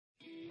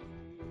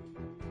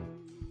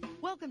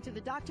Welcome to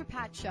the Dr.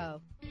 Pat Show.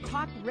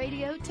 Talk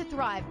radio to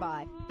thrive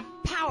by.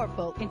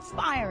 Powerful,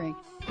 inspiring,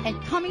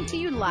 and coming to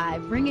you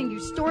live, bringing you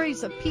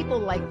stories of people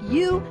like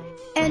you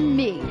and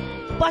me,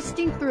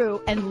 busting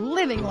through and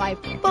living life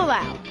full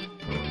out.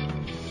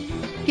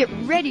 Get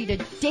ready to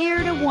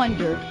dare to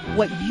wonder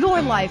what your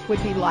life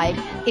would be like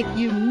if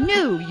you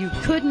knew you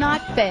could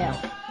not fail.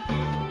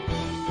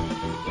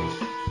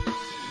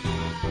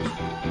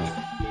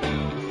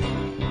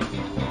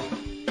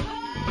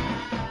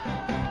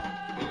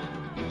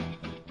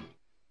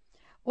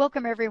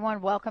 Welcome,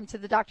 everyone. Welcome to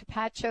the Dr.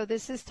 Pat Show.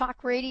 This is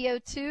Talk Radio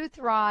to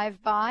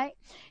Thrive By,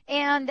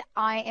 and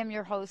I am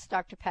your host,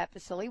 Dr. Pat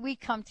Basile. We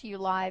come to you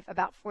live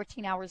about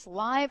 14 hours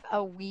live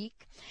a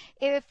week.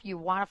 If you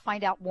want to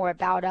find out more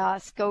about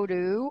us, go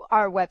to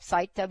our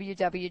website,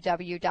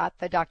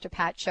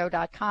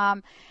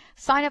 www.thedrpatshow.com.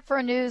 Sign up for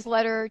a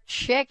newsletter,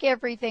 check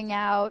everything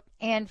out,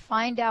 and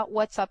find out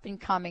what's up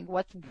and coming,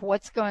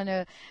 what's going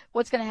to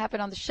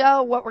happen on the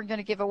show, what we're going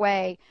to give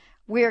away.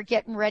 We're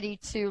getting ready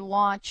to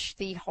launch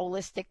the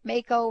Holistic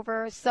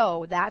Makeover,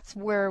 so that's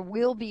where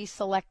we'll be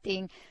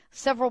selecting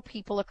several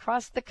people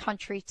across the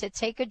country to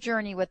take a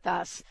journey with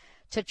us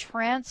to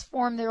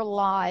transform their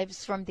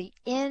lives from the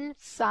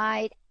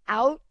inside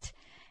out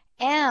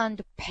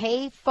and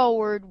pay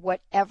forward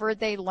whatever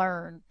they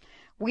learn.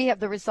 We have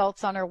the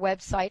results on our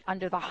website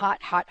under the hot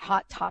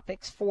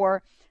topics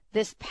for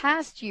this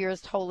past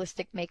year's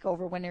Holistic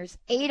Makeover winners,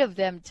 8 of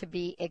them to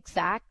be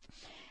exact,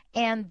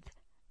 and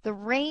the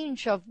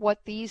range of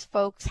what these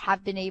folks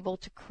have been able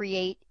to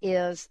create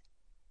is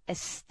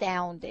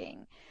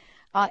astounding.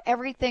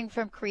 Everything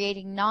from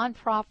creating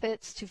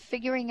nonprofits to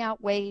figuring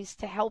out ways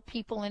to help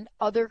people in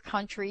other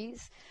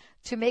countries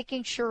to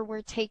making sure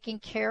we're taking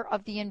care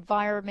of the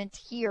environment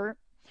here,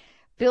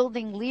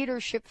 building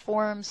leadership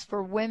forums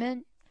for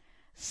women,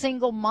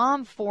 single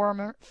mom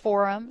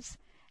forums,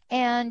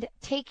 and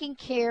taking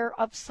care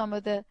of some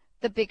of the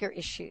bigger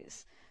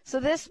issues. So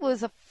this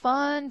was a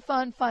fun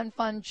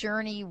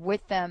journey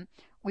with them.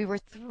 We were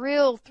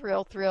thrilled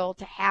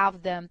to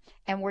have them,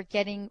 and we're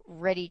getting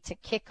ready to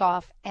kick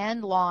off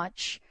and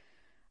launch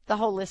the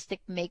Holistic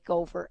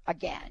Makeover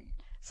again.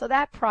 So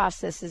that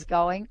process is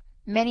going.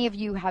 Many of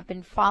you have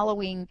been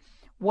following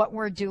what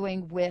we're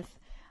doing with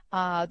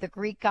the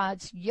Greek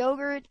gods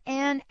yogurt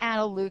and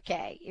Anna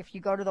Luque. If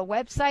you go to the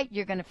website,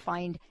 you're going to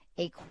find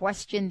a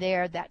question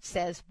there that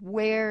says,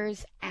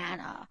 "Where's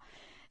Anna?"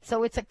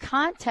 So it's a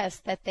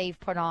contest that they've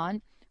put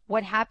on.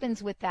 What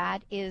happens with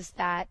that is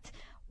that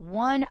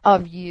one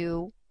of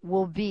you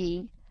will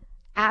be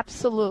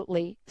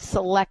absolutely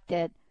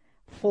selected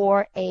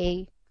for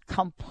a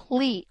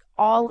complete,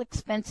 all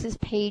expenses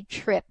paid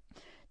trip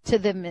to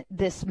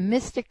this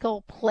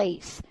mystical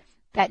place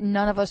that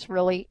none of us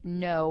really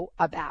know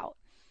about.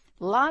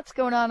 Lots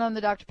going on the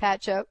Dr.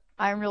 Pat Show.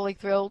 I'm really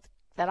thrilled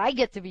that I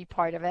get to be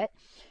part of it.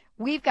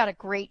 We've got a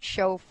great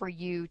show for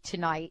you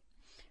tonight.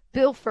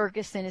 Bill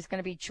Ferguson is going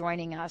to be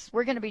joining us.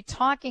 We're going to be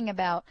talking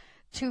about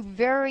 2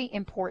 very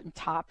important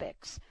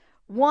topics.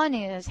 One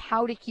is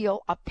how to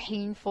heal a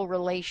painful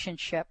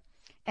relationship,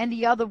 and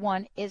the other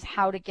one is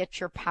how to get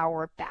your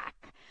power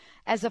back.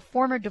 As a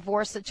former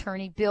divorce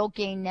attorney, Bill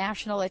gained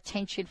national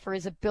attention for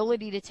his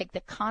ability to take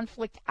the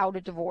conflict out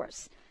of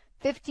divorce.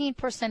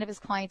 15% of his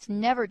clients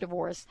never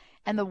divorced,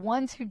 and the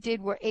ones who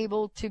did were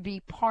able to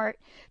part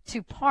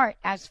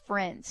as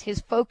friends.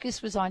 His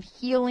focus was on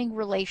healing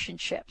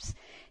relationships.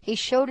 He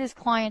showed his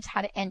clients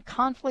how to end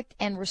conflict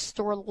and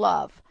restore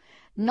love,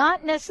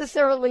 not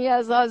necessarily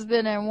as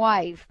husband and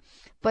wife,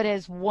 but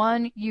as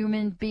one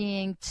human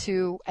being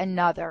to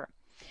another.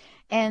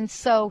 And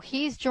so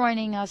he's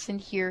joining us in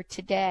here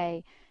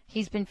today.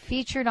 He's been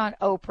featured on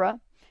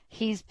Oprah.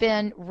 He's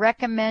been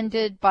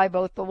recommended by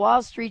both the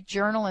Wall Street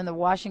Journal and the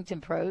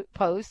Washington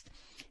Post.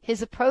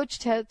 His approach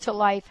to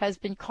life has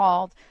been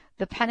called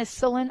the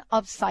penicillin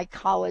of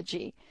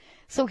psychology.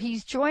 So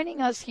he's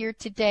joining us here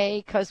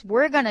today because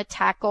we're going to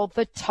tackle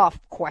the tough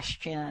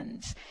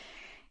questions.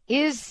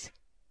 Is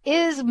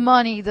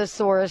money the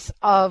source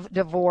of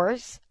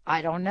divorce?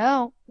 I don't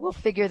know. We'll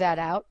figure that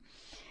out.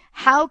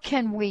 How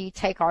can we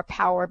take our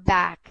power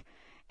back?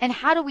 And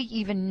how do we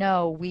even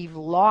know we've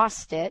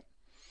lost it?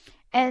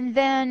 And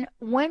then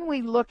when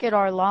we look at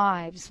our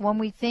lives, when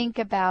we think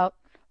about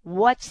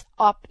what's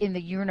up in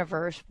the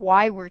universe,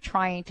 why we're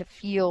trying to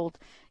field,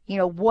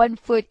 1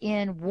 foot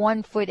in,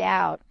 1 foot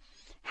out,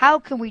 how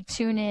can we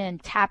tune in,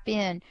 tap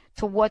in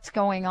to what's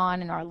going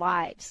on in our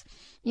lives?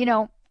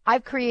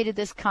 I've created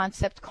this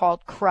concept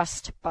called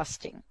crust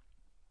busting.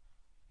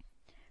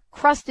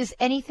 Crust is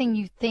anything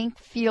you think,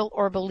 feel,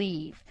 or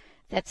believe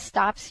that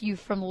stops you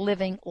from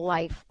living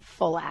life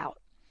full out.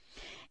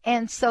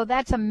 And so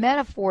that's a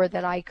metaphor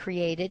that I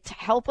created to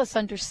help us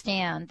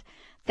understand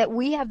that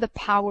we have the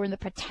power and the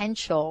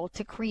potential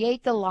to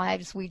create the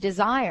lives we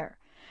desire.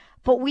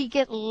 But we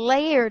get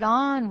layered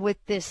on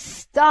with this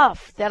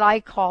stuff that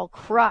I call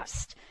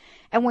crust.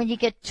 And when you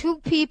get 2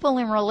 people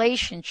in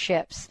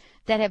relationships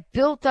that have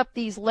built up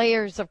these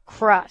layers of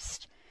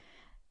crust,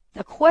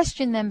 the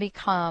question then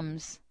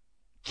becomes,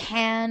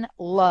 can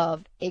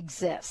love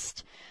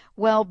exist?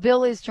 Well,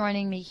 Bill is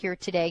joining me here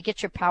today.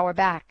 Get your power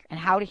back and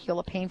how to heal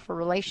a painful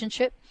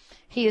relationship.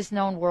 He is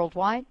known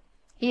worldwide.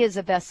 He is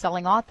a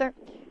best-selling author,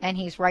 and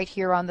he's right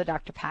here on the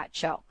Dr. Pat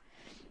Show.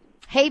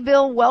 Hey,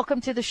 Bill, welcome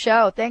to the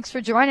show. Thanks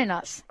for joining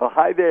us. Oh,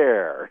 hi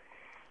there.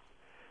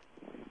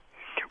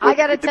 I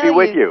got to tell you,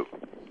 with you.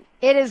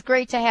 It is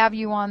great to have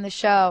you on the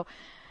show.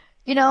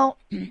 You know,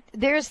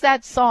 there's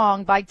that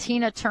song by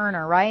Tina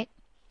Turner, right?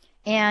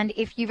 And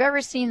if you've ever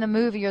seen the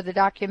movie or the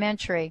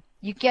documentary,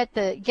 you get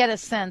a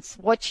sense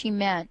what she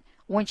meant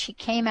when she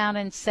came out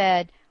and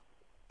said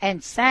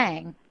and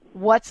sang,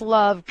 "What's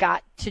love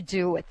got to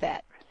do with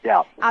it?"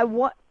 Yeah. I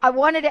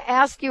wanted to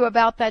ask you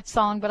about that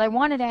song, but I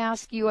wanted to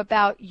ask you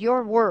about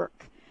your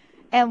work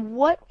and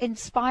what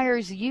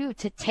inspires you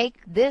to take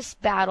this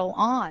battle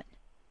on.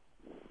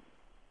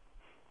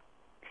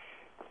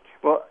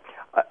 Well,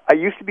 I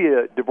used to be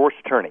a divorce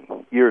attorney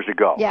years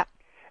ago. Yeah.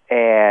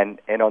 And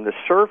on the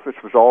surface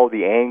was all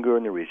the anger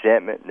and the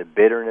resentment and the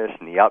bitterness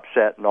and the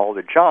upset and all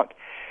the junk.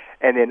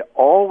 And then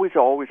always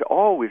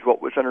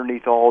what was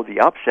underneath all the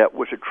upset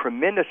was a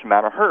tremendous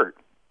amount of hurt.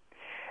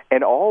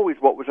 And always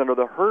what was under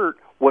the hurt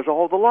was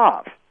all the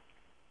love.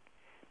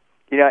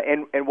 You know,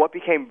 and what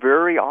became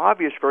very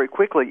obvious very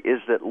quickly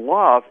is that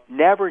love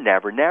never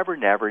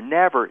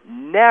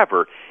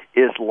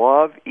is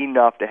love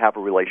enough to have a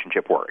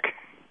relationship work.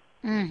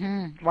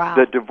 Mm-hmm. Wow.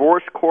 The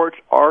divorce courts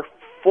are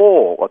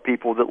full of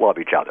people that love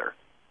each other.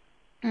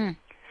 Mm.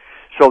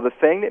 So the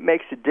thing that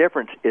makes the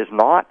difference is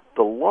not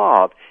the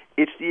love,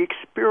 it's the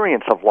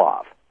experience of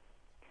love.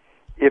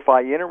 If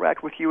I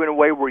interact with you in a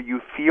way where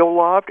you feel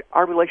loved,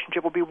 our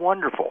relationship will be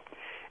wonderful.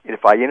 And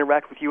if I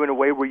interact with you in a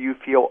way where you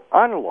feel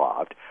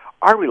unloved,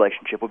 our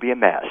relationship will be a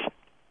mess.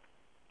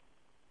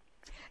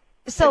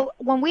 So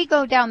when we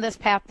go down this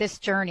path, this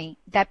journey,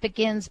 that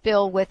begins,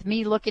 Bill, with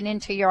me looking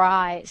into your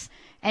eyes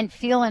and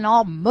feeling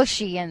all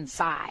mushy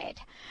inside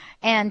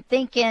and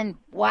thinking,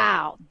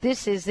 wow,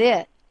 this is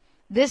it.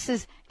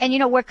 And you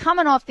know, we're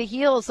coming off the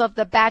heels of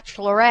The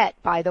Bachelorette,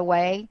 by the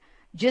way,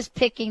 just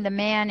picking the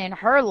man in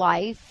her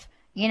life,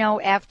 you know,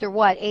 after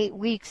 8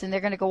 weeks, and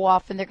they're going to go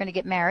off and they're going to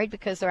get married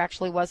because there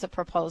actually was a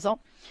proposal.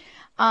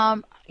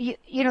 You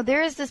know,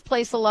 there is this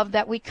place of love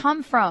that we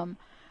come from,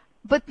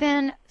 but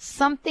then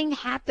something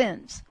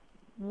happens.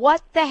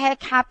 What the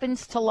heck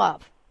happens to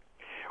love?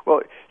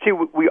 Well, see,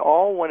 we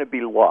all want to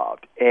be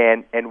loved,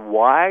 and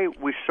why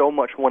we so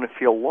much want to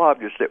feel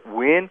loved is that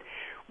when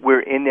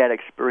we're in that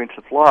experience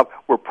of love,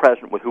 we're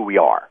present with who we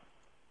are.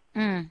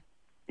 Mm.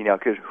 You know,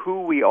 because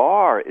who we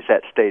are is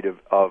that state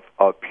of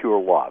pure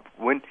love.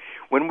 When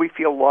we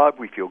feel loved,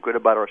 we feel good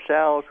about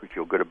ourselves, we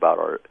feel good about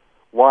our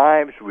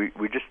lives, we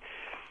just,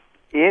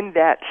 in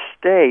that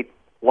state,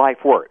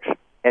 life works.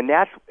 And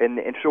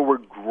so we're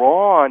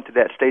drawn to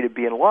that state of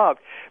being loved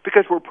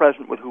because we're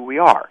present with who we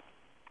are.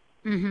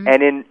 Mm-hmm.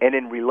 And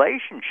in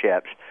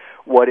relationships,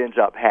 what ends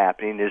up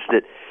happening is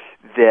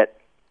that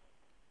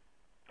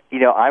you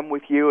know, I'm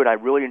with you and I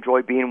really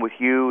enjoy being with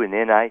you, and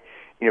then I,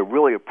 you know,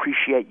 really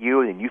appreciate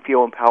you, and then you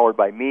feel empowered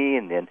by me,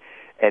 and then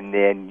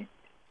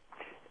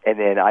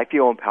I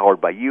feel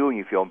empowered by you, and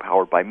you feel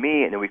empowered by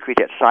me, and then we create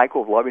that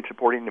cycle of loving,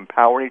 supporting, and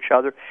empowering each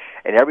other,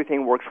 and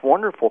everything works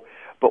wonderful.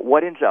 But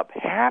what ends up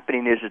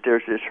happening is that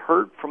there's this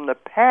hurt from the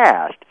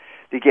past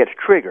that gets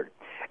triggered.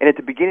 And at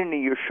the beginning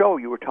of your show,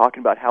 you were talking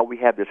about how we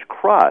have this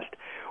crust.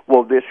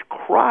 Well, this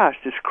crust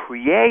is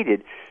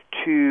created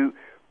to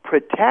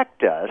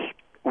protect us.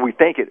 We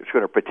think it's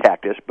going to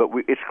protect us, but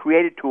it's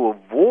created to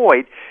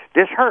avoid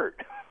this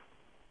hurt.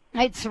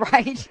 That's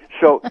right.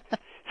 So,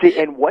 see,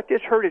 and what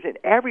this hurt is, and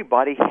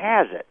everybody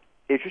has it.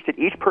 It's just that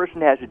each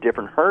person has a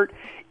different hurt.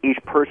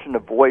 Each person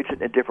avoids it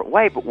in a different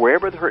way, but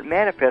wherever the hurt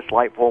manifests,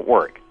 life won't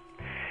work.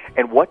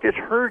 And what this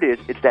hurt is,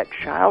 it's that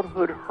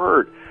childhood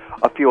hurt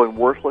of feeling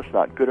worthless,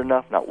 not good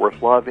enough, not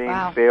worth loving,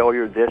 wow.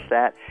 Failure, this,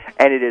 that.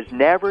 And it is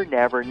never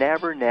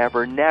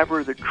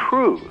the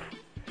truth.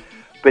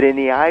 But in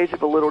the eyes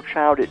of a little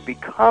child, it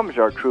becomes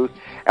our truth,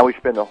 and we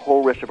spend the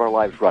whole rest of our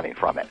lives running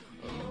from it.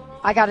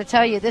 I got to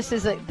tell you, this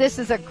is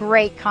a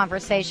great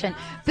conversation.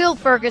 Bill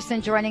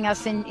Ferguson joining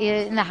us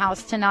in the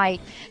house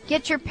tonight.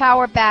 Get your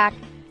power back.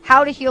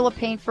 How to Heal a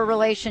Painful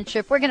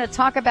Relationship. We're going to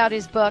talk about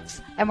his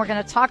books, and we're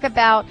going to talk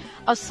about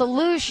a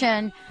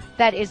solution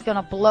that is going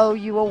to blow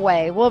you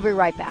away. We'll be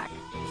right back.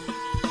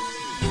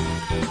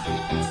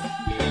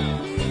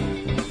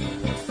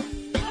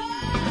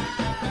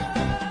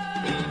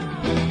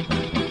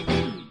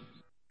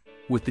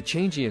 With the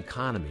changing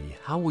economy,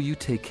 how will you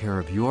take care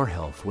of your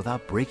health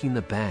without breaking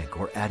the bank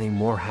or adding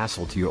more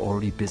hassle to your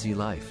already busy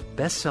life?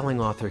 Best-selling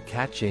author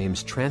Kat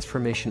James'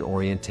 Transformation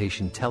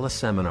Orientation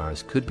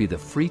teleseminars could be the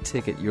free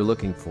ticket you're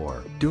looking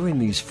for. During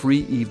these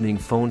free evening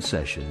phone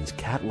sessions,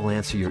 Kat will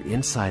answer your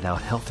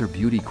inside-out health or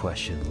beauty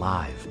question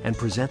live and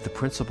present the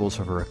principles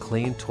of her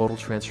acclaimed Total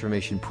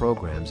Transformation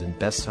programs and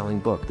best-selling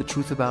book, The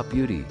Truth About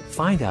Beauty.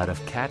 Find out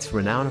if Kat's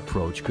renowned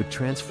approach could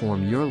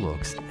transform your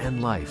looks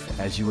and life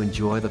as you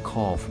enjoy the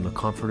call from the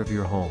comfort of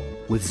your home.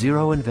 With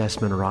zero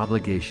investment or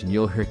obligation,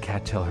 you'll hear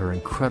Kat tell her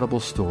incredible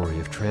story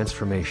of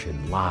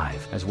transformation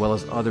live, as well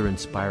as other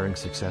inspiring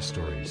success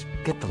stories.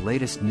 Get the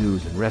latest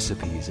news and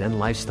recipes and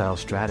lifestyle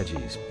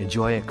strategies.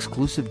 Enjoy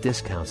exclusive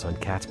discounts on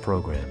Kat's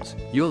programs.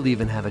 You'll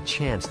even have a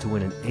chance to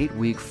win an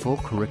 8-week full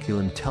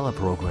curriculum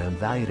teleprogram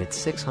valued at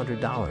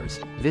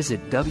 $600.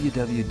 Visit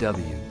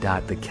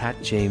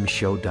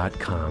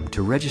www.thekatjamesshow.com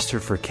to register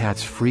for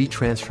Kat's free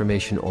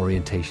Transformation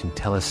Orientation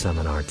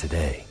teleseminar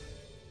today.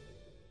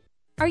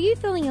 Are you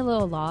feeling a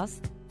little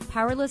lost,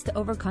 powerless to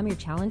overcome your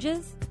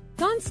challenges?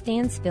 Dawn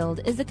Stansfield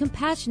is a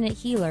compassionate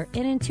healer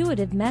and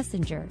intuitive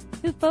messenger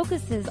who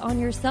focuses on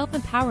your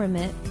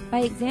self-empowerment by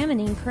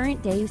examining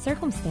current-day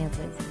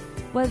circumstances,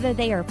 whether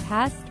they are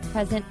past,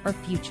 present, or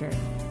future.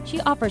 She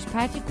offers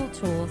practical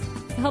tools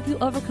to help you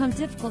overcome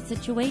difficult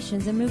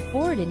situations and move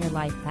forward in your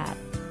life path.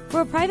 For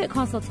a private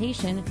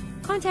consultation,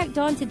 contact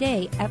Dawn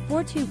today at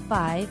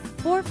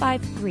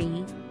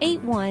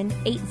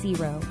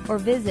 425-453-8180 or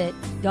visit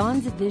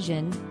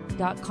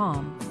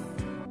dawnsvision.com.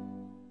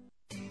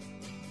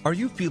 Are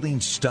you feeling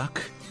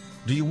stuck?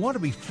 Do you want to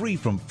be free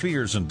from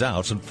fears and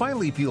doubts and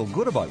finally feel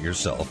good about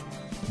yourself,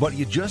 but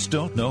you just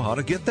don't know how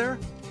to get there?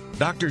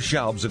 Dr.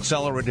 Schaub's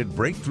Accelerated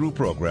Breakthrough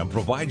Program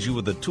provides you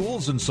with the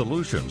tools and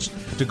solutions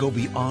to go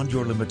beyond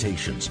your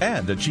limitations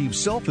and achieve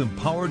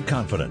self-empowered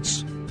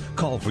confidence.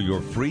 Call for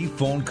your free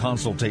phone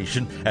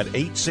consultation at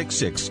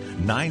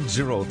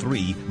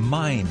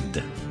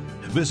 866-903-MIND.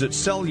 Visit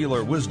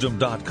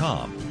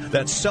cellularwisdom.com.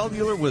 That's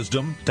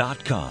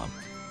cellularwisdom.com.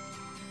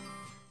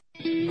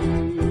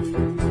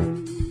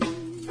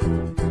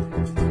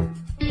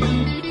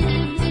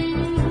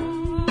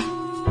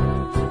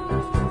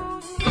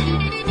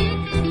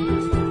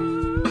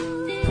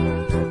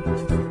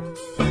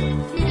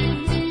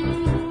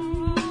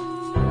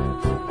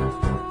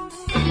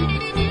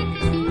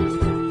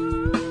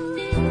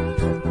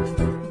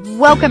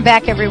 Welcome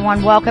back,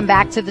 everyone. Welcome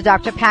back to the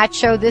Dr. Pat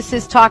Show. This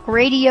is Talk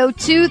Radio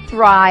to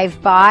Thrive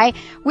By.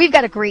 We've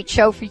got a great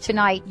show for you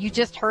tonight. You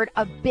just heard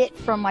a bit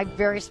from my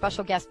very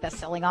special guest,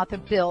 best-selling author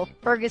Bill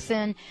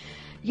Ferguson.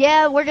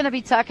 Yeah, we're going to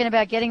be talking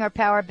about getting our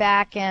power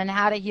back and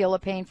how to heal a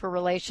painful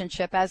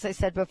relationship. As I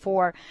said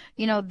before,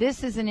 you know,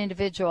 this is an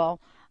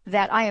individual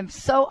that I am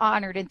so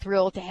honored and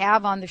thrilled to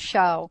have on the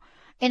show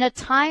in a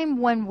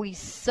time when we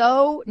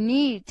so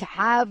need to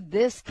have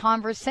this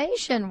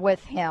conversation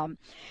with him.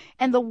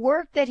 And the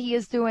work that he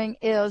is doing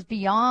is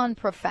beyond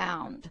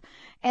profound.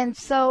 And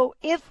so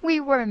if we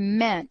were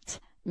meant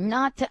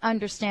not to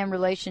understand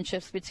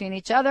relationships between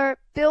each other,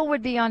 Bill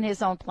would be on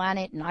his own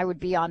planet and I would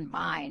be on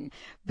mine.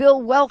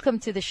 Bill, welcome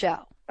to the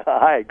show.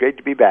 Hi, great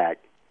to be back.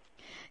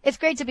 It's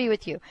great to be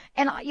with you.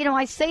 And, you know,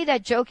 I say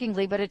that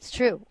jokingly, but it's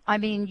true. I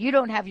mean, you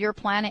don't have your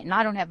planet and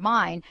I don't have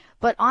mine.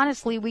 But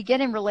honestly, we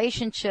get in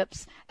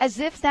relationships as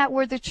if that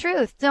were the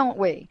truth, don't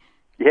we?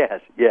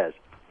 Yes, yes.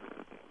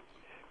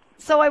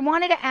 So I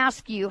wanted to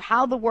ask you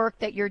how the work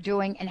that you're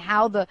doing and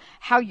how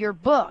your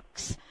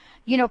books,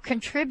 you know,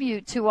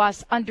 contribute to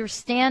us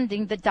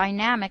understanding the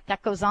dynamic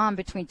that goes on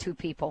between two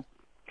people.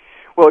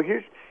 Well,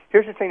 here's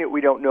the thing that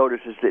we don't notice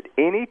is that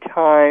any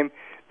time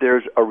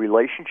there's a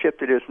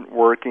relationship that isn't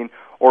working,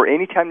 or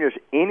anytime there's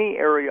any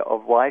area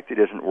of life that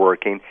isn't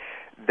working,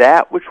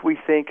 that which we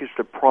think is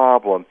the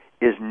problem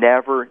is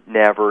never,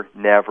 never,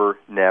 never,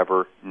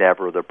 never,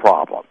 never the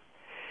problem.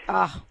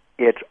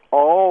 It's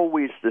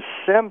always the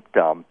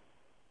symptom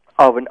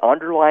of an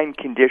underlying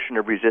condition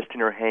of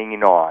resisting or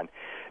hanging on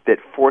that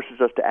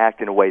forces us to act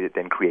in a way that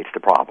then creates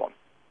the problem.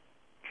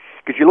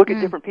 Because you look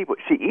at different people.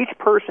 See, each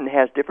person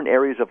has different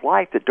areas of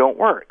life that don't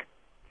work.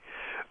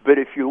 But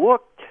if you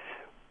look,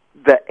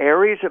 the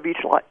areas of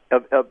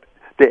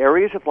the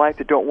areas of life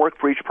that don't work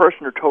for each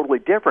person are totally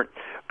different.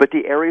 But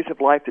the areas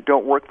of life that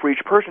don't work for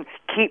each person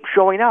keep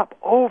showing up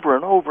over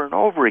and over and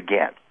over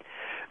again.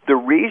 The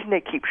reason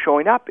they keep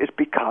showing up is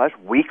because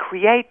we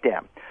create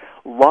them.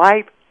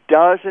 Life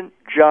doesn't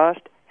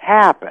just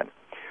happen.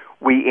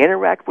 We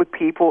interact with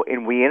people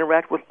and we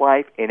interact with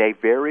life in a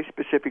very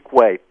specific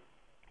way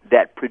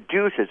that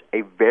produces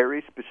a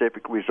very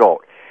specific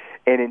result.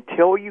 And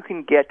until you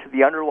can get to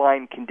the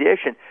underlying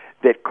condition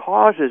that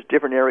causes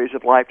different areas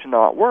of life to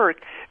not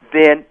work,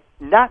 then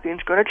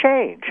nothing's going to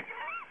change.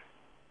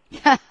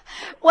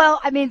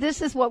 Well, I mean,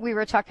 this is what we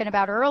were talking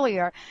about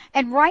earlier.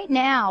 And right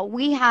now,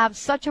 we have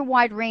such a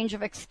wide range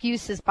of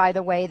excuses, by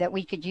the way, that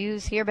we could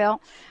use here, Bill.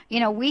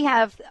 You know, we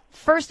have,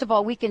 first of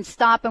all, we can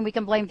stop and we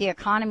can blame the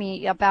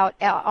economy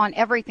on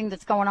everything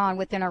that's going on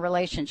within our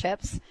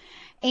relationships.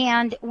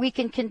 And we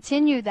can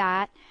continue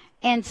that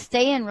and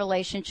stay in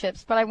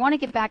relationships. But I want to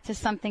get back to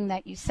something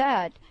that you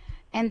said,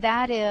 and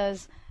that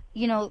is,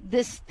 you know,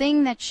 this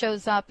thing that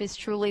shows up is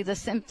truly the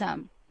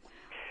symptom.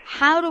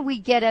 How do we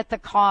get at the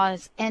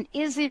cause, and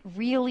is it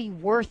really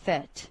worth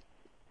it?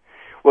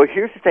 Well,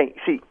 here's the thing.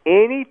 See,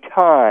 any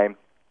time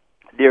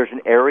there's an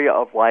area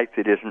of life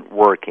that isn't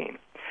working,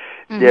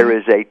 there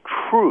is a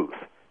truth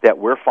that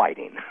we're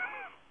fighting.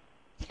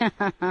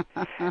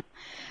 The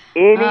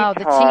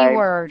T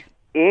word.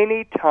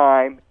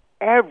 Anytime,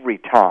 every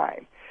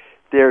time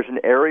there's an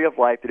area of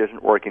life that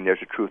isn't working.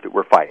 There's a truth that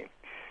we're fighting.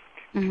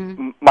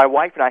 Mm-hmm. My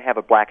wife and I have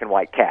a black and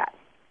white cat.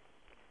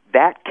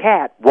 That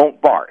cat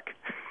won't bark.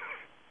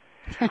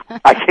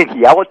 I can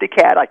yell at the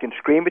cat. I can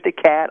scream at the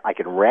cat. I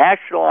can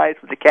rationalize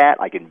with the cat.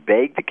 I can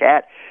beg the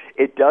cat.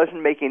 It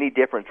doesn't make any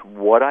difference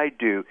what I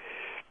do.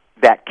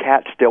 That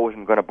cat still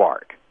isn't going to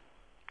bark.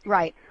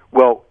 Right.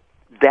 Well,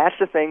 that's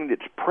the thing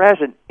that's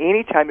present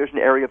anytime there's an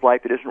area of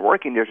life that isn't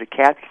working. There's a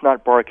cat that's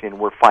not barking, and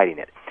we're fighting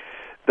it.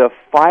 The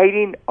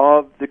fighting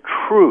of the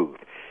truth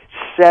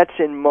sets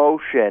in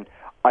motion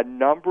a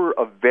number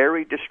of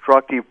very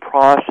destructive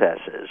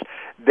processes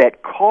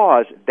that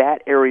cause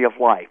that area of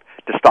life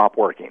to stop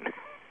working.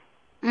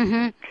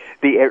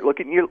 Mm-hmm. Look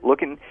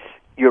in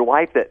your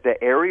life, that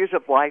the areas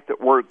of life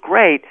that work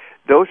great,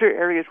 those are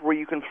areas where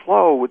you can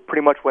flow with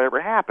pretty much whatever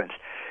happens.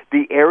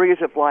 The areas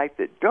of life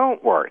that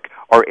don't work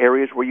are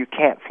areas where you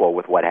can't flow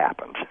with what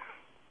happens.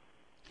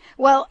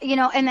 Well,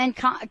 and then,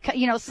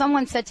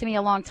 someone said to me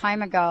a long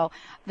time ago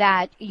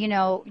that,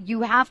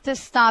 you have to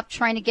stop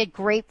trying to get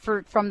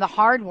grapefruit from the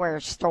hardware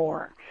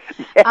store.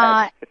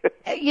 Yes.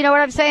 You know what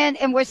I'm saying?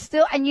 And we're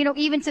still, and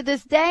even to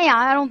this day,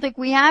 I don't think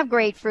we have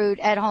grapefruit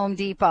at Home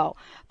Depot.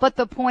 But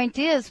the point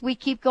is, we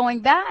keep going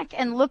back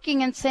and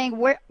looking and saying,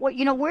 where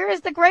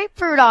is the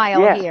grapefruit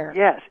aisle here?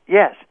 Yes.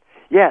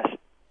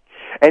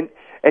 And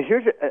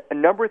here's a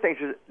number of things.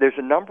 There's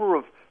a number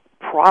of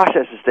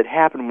processes that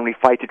happen when we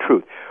fight the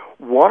truth.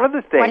 One of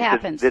the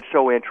things that's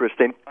so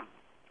interesting,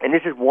 and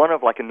this is one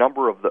of like a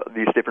number of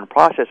these different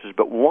processes,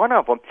 but one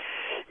of them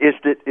is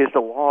the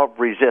law of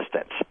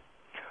resistance.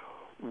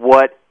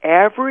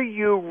 Whatever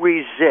you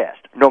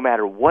resist, no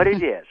matter what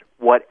it is,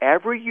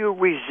 whatever you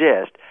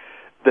resist,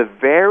 the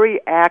very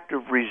act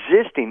of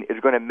resisting is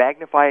going to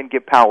magnify and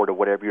give power to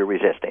whatever you're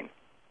resisting.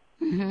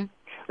 Mm-hmm.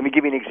 Let me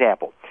give you an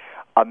example.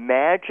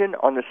 Imagine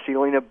on the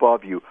ceiling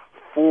above you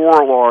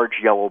 4 large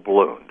yellow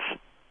balloons.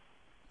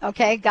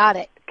 Okay, got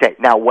it. Okay,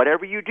 now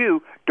whatever you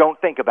do, don't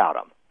think about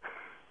them.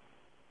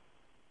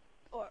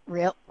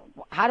 Real?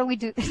 How do we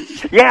do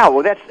this? Yeah,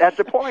 well, that's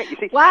the point. You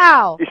see,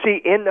 wow. You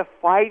see, in the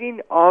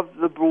fighting of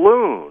the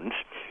balloons,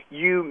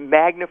 you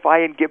magnify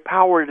and give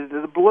power to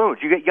the balloons.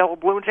 You get yellow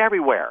balloons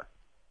everywhere.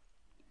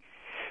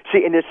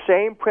 See, and the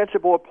same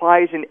principle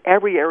applies in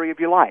every area of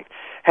your life.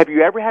 Have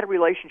you ever had a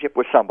relationship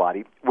with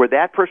somebody where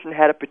that person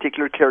had a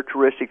particular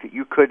characteristic that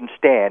you couldn't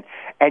stand,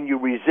 and you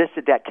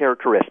resisted that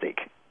characteristic?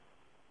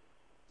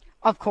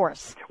 Of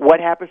course. What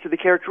happens to the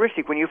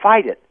characteristic when you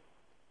fight it?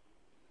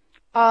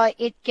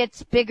 It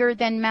gets bigger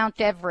than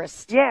Mount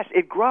Everest. Yes,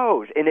 it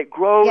grows, and it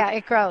grows. Yeah,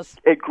 it grows.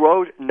 It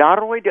grows. Not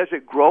only does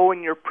it grow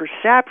in your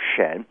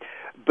perception,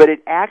 but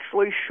it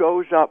actually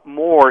shows up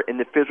more in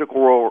the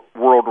physical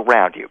world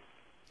around you.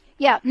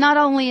 Yeah, not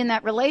only in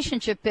that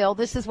relationship, Bill,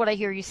 this is what I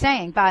hear you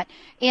saying, but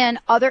in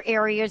other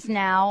areas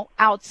now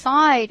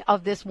outside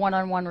of this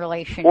one-on-one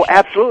relationship. Well,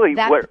 absolutely.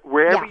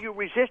 Wherever you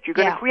resist, you're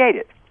going to create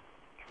it.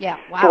 Yeah,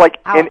 wow. So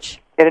ouch.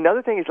 And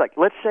another thing is,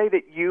 let's say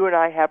that you and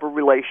I have a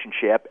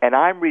relationship, and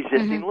I'm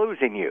resisting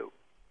losing you.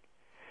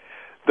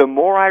 The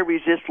more I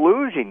resist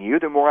losing you,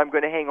 the more I'm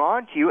going to hang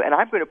on to you, and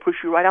I'm going to push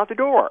you right out the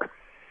door.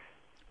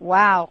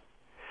 Wow.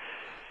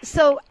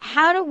 So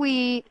how do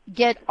we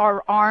get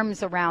our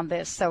arms around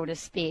this, so to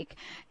speak?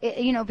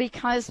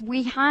 Because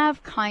we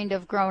have kind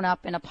of grown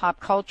up in a pop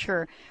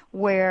culture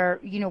where,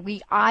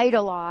 we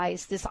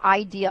idolize this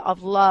idea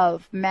of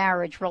love,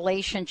 marriage,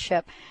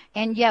 relationship,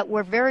 and yet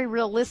we're very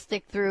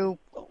realistic through,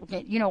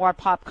 our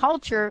pop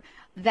culture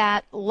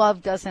that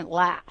love doesn't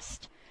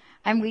last.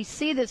 And we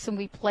see this and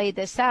we play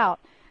this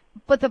out.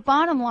 But the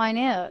bottom line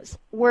is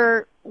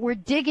we're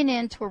digging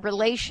into a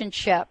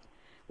relationship.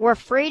 We're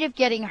afraid of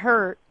getting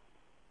hurt.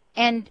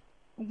 And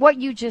what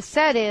you just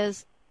said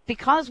is,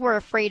 because we're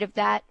afraid of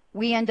that,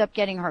 we end up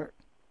getting hurt.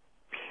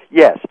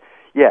 Yes.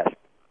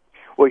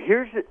 Well,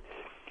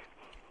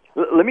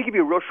 let me give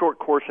you a real short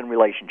course in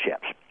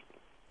relationships.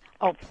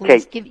 Oh,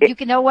 please.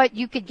 You know what?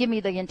 You could give me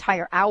the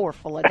entire hour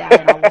full of that,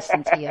 and I'll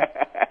listen to you.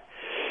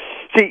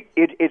 See,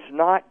 it's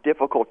not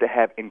difficult to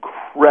have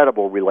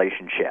incredible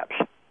relationships.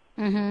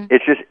 Mm-hmm.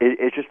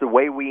 It's just the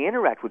way we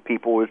interact with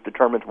people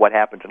determines what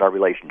happens in our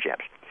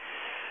relationships.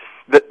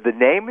 The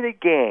name of the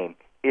game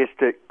is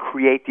to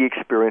create the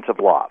experience of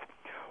love.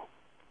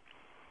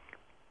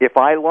 If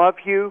I love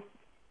you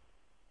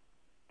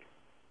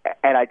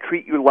and I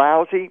treat you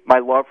lousy, my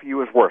love for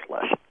you is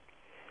worthless.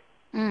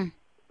 Mm.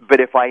 But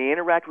if I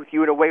interact with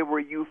you in a way where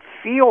you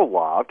feel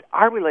loved,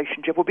 our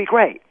relationship will be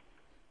great.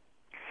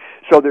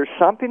 So there's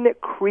something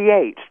that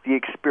creates the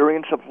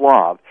experience of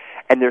love,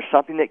 and there's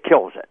something that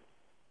kills it.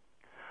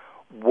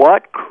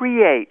 What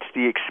creates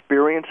the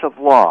experience of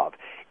love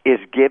is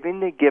giving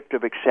the gift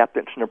of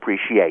acceptance and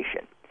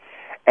appreciation.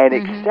 And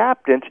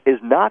acceptance is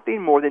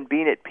nothing more than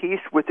being at peace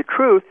with the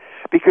truth,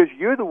 because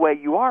you're the way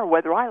you are,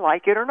 whether I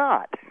like it or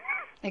not.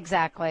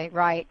 Exactly.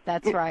 Right.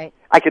 That's right.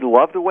 I can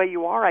love the way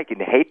you are. I can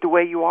hate the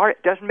way you are.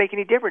 It doesn't make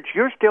any difference.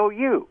 You're still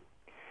you.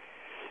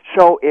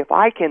 So if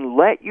I can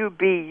let you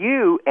be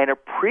you and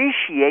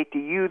appreciate the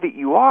you that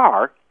you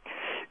are,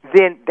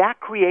 then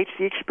that creates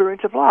the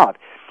experience of love.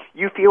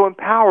 you feel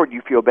empowered.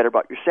 You feel better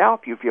about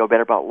yourself. You feel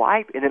better about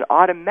life. And then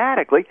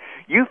automatically,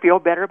 you feel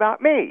better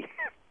about me.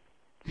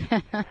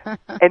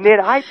 And then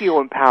I feel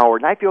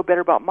empowered, and I feel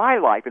better about my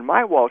life, and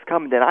my walls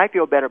come, and then I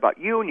feel better about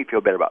you, and you feel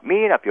better about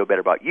me, and I feel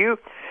better about you.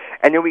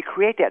 And then we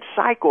create that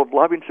cycle of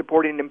loving,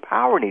 supporting, and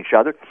empowering each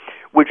other,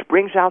 which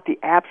brings out the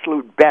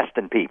absolute best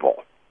in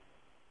people.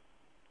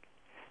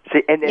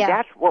 See, and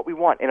that's what we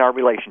want in our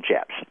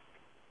relationships.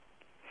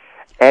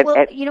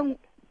 And,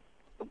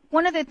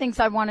 one of the things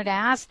I wanted to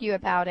ask you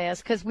about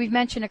is, because we've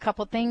mentioned a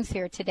couple things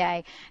here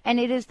today, and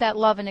it is that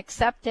love and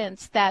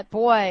acceptance that,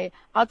 boy,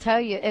 I'll tell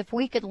you, if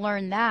we could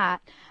learn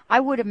that, I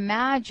would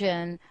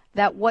imagine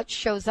that what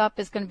shows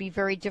up is going to be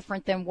very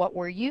different than what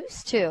we're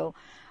used to.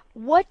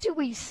 What do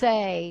we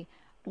say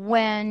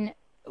when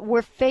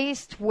we're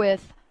faced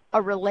with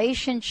a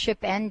relationship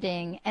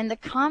ending and the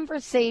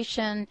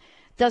conversation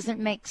doesn't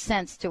make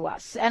sense to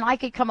us? And I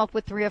could come up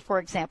with 3 or 4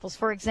 examples.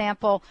 For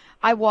example,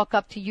 I walk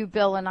up to you,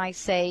 Bill, and I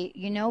say,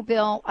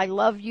 Bill, I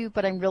love you,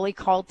 but I'm really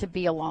called to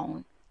be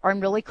alone, or I'm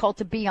really called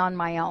to be on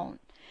my own.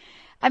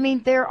 I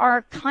mean, there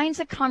are kinds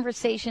of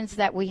conversations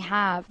that we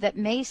have that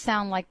may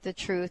sound like the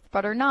truth,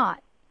 but are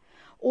not.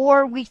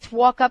 Or we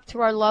walk up to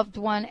our loved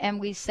one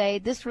and we say,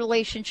 this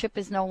relationship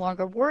is no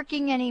longer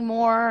working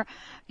anymore.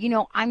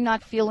 I'm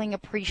not feeling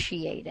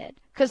appreciated.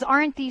 Because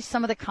aren't these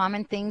some of the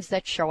common things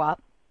that show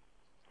up?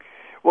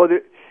 Well,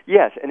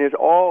 yes, and there's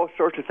all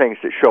sorts of things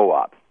that show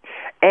up,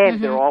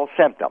 and they're all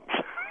symptoms.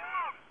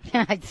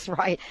 That's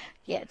right.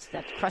 Yeah, it's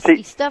that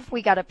crusty stuff.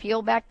 We got to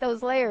peel back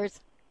those layers.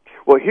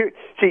 Well,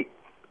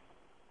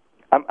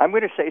 I'm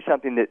going to say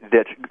something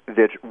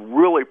that's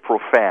really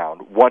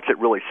profound once it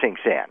really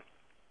sinks in.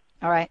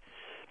 All right.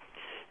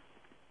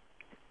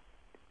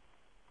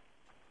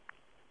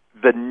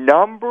 The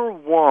number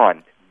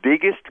one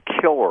biggest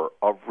killer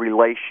of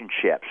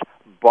relationships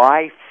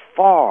by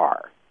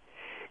far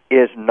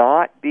is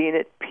not being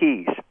at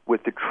peace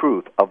with the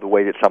truth of the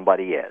way that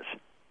somebody is.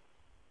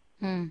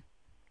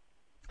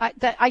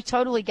 I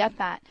totally get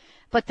that,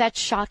 but that's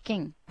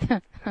shocking.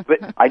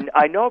 But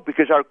I know,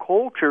 because our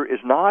culture is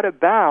not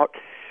about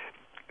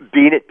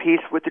being at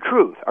peace with the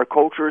truth. Our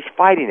culture is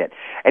fighting it.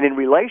 And in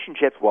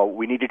relationships,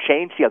 we need to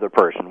change the other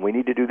person. We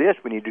need to do this.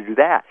 We need to do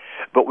that.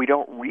 But we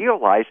don't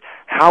realize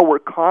how we're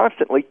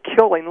constantly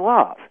killing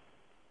love.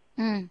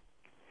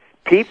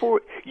 People,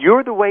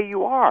 you're the way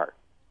you are.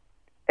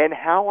 And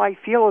how I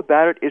feel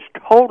about it is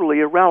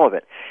totally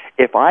irrelevant.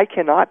 If I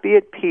cannot be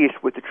at peace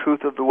with the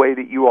truth of the way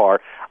that you are,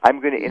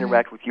 I'm going to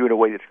interact with you in a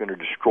way that's going to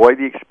destroy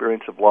the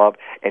experience of love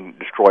and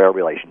destroy our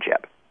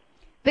relationship.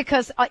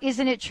 Because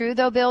isn't it true,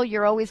 though, Bill,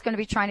 you're always going to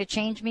be trying to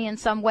change me in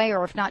some way,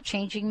 or if not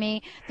changing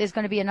me, there's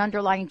going to be an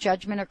underlying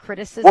judgment or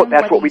criticism? Well,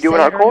 that's what we do in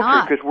our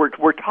culture, because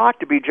we're taught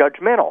to be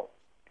judgmental.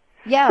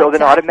 Yeah, so then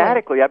exactly.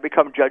 Automatically I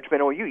become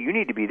judgmental of you. You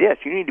need to be this.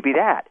 You need to be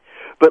that.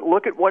 But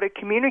look at what it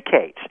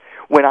communicates.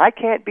 When I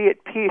can't be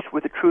at peace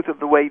with the truth of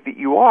the way that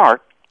you are,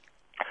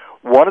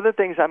 one of the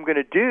things I'm going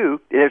to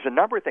do, there's a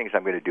number of things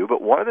I'm going to do,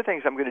 but one of the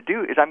things I'm going to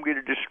do is I'm going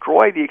to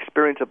destroy the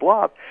experience of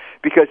love,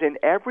 because in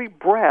every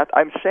breath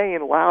I'm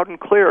saying loud and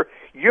clear,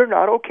 you're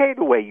not okay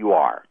the way you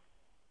are.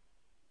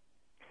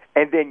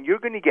 And then you're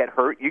going to get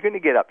hurt, you're going to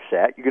get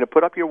upset, you're going to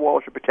put up your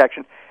walls of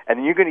protection, and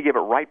then you're going to give it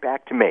right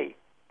back to me.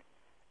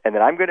 And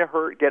then I'm going to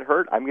get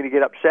hurt, I'm going to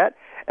get upset,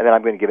 and then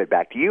I'm going to give it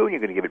back to you, and you're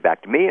going to give it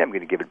back to me, and I'm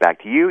going to give it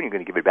back to you, and you're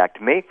going to give it back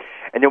to me.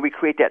 And then we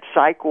create that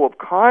cycle of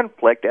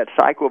conflict, that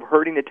cycle of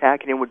hurting,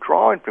 attacking, and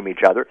withdrawing from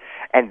each other,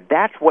 and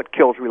that's what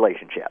kills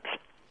relationships.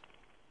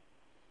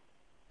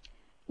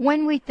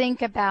 When we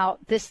think about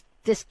this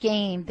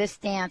game, this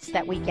dance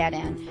that we get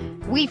in,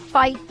 we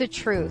fight the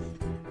truth.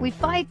 We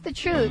fight the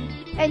truth,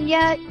 and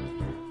yet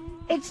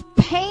it's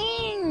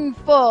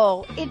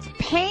painful. It's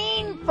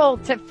painful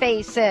to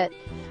face it.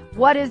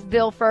 What does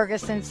Bill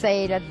Ferguson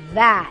say to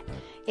that?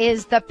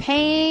 Is the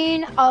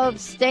pain of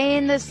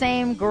staying the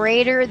same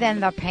greater than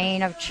the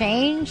pain of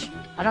change?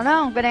 I don't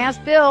know. I'm going to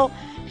ask Bill,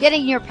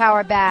 getting your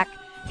power back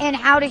and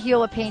how to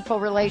heal a painful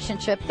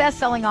relationship.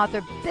 Best-selling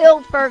author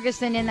Bill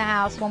Ferguson in the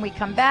house. When we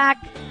come back,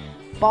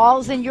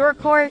 balls in your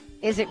court.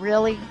 Is it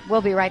really?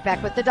 We'll be right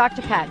back with the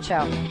Dr. Pat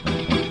Show.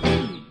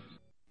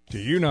 Do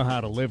you know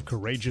how to live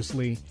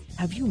courageously?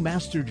 Have you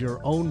mastered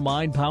your own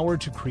mind power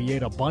to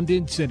create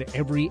abundance in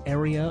every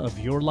area of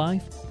your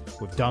life?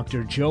 With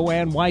Dr.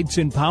 Joanne White's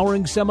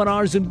empowering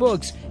seminars and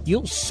books,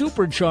 you'll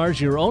supercharge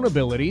your own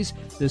abilities.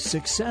 The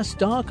Success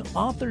Doc,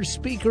 author,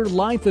 speaker,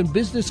 life, and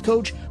business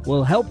coach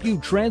will help you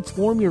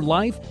transform your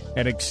life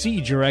and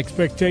exceed your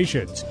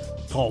expectations.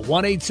 Call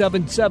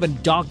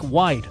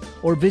 1-877-DOC-WHITE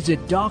or visit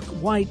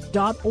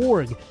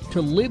DocWhite.org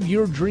to live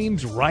your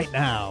dreams right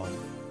now.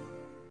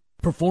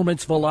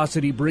 Performance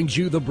Velocity brings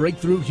you the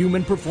breakthrough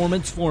human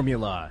performance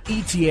formula,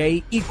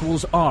 ETA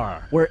equals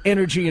R, where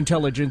energy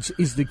intelligence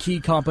is the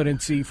key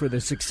competency for the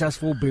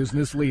successful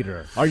business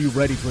leader. Are you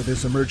ready for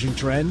this emerging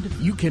trend?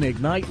 You can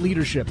ignite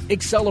leadership,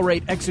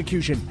 accelerate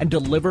execution, and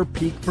deliver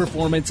peak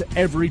performance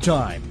every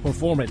time.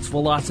 Performance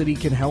Velocity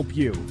can help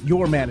you,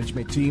 your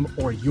management team,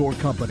 or your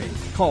company.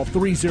 Call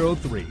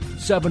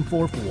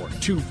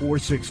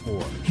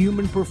 303-744-2464.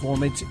 Human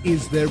performance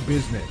is their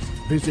business.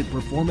 Visit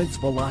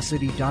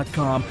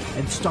performancevelocity.com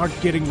and start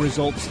getting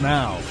results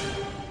now.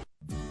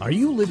 Are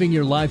you living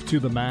your life to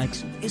the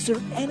max? Is there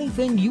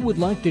anything you would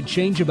like to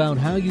change about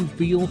how you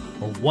feel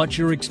or what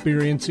you're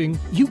experiencing?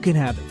 You can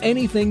have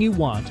anything you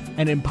want,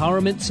 and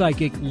empowerment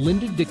psychic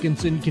Linda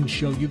Dickinson can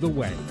show you the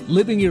way.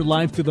 Living your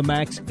life to the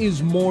max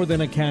is more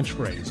than a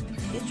catchphrase.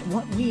 It's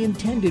what we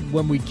intended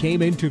when we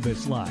came into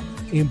this life.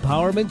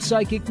 Empowerment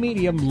psychic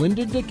medium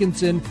Linda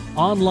Dickinson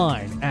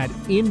online at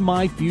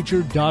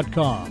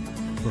inmyfuture.com.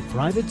 For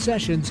private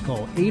sessions,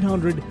 call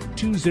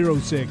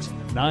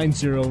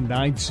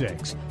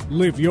 800-206-9096.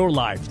 Live your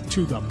life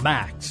to the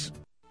max.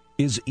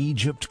 Is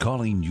Egypt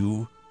calling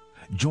you?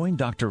 Join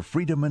Dr.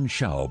 Friedemann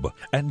Schaub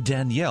and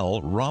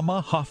Danielle Rama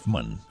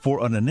Hoffman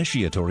for an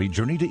initiatory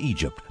journey to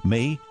Egypt,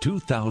 May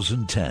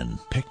 2010.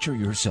 Picture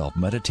yourself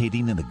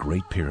meditating in the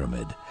Great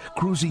Pyramid,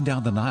 cruising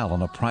down the Nile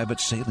on a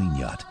private sailing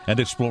yacht, and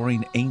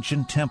exploring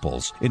ancient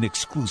temples in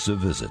exclusive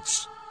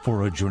visits.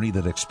 For a journey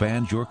that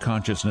expands your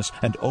consciousness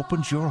and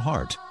opens your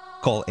heart,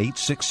 call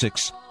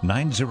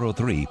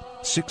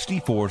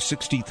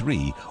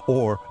 866-903-6463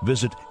 or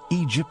visit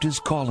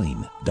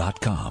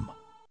EgyptIsCalling.com.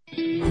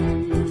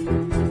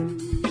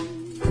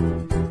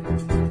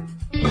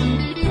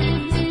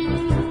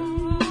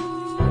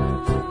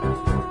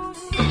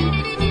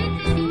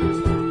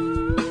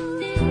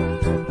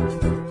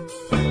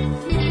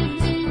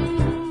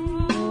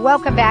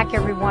 Welcome back,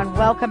 everyone.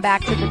 Welcome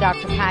back to the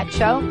Dr. Pat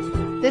Show.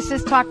 This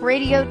is Talk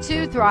Radio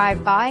to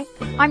Thrive By.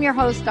 I'm your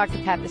host,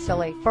 Dr. Pat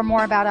Basile. For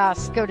more about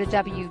us, go to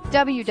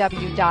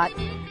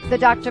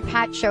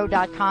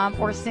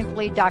www.thedrpatshow.com or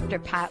simply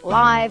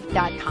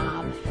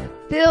drpatlive.com.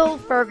 Bill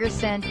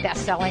Ferguson,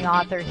 best-selling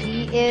author,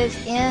 he is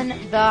in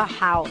the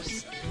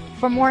house.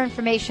 For more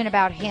information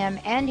about him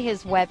and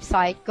his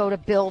website, go to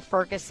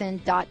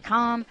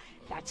billferguson.com.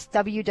 That's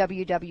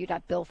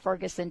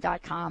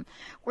www.billferguson.com.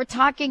 We're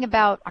talking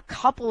about a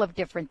couple of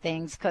different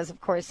things because,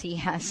 of course, he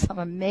has some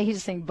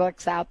amazing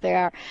books out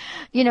there.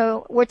 You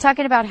know, we're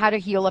talking about how to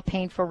heal a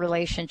painful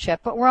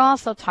relationship, but we're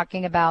also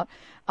talking about,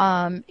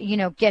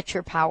 get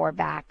your power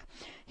back.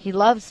 He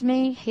loves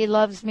me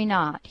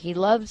not. He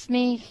loves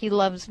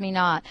me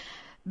not.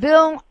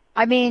 Bill,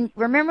 I mean,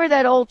 remember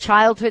that old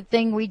childhood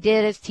thing we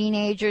did as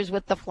teenagers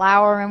with the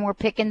flower and we're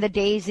picking the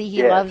daisy?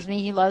 He loves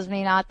me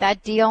not.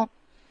 That deal?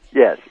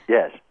 Yes.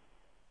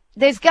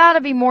 There's got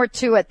to be more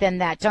to it than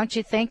that, don't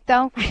you think,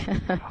 though?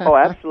 Oh,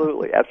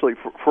 absolutely.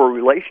 For a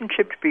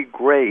relationship to be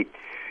great,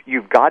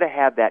 you've got to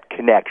have that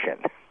connection.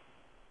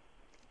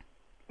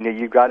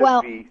 You've got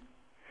to be,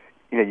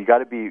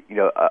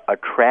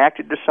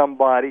 attracted to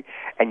somebody,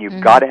 and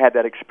you've got to have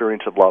that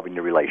experience of love in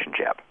your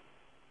relationship.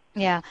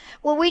 Yeah.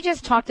 Well, we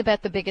just talked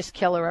about the biggest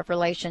killer of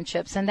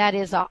relationships, and that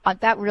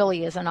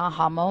really is an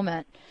aha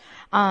moment.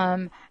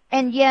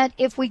 And yet,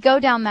 if we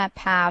go down that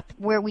path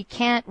where we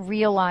can't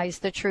realize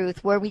the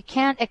truth, where we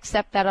can't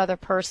accept that other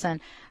person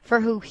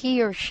for who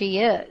he or she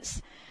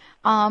is,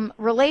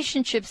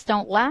 relationships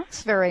don't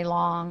last very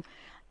long,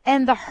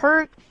 and the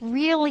hurt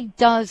really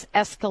does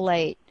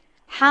escalate.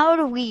 How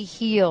do we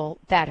heal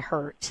that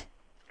hurt?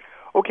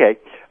 Okay.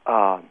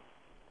 Well,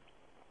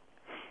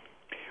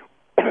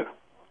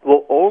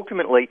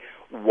 ultimately,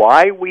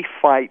 why we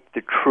fight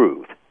the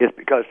truth is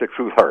because the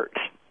truth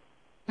hurts.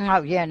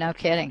 Oh, yeah, no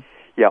kidding.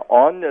 Yeah,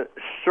 on the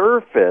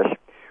surface,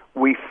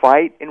 we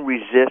fight and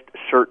resist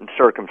certain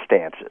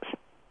circumstances.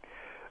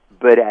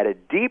 But at a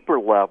deeper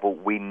level,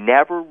 we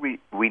never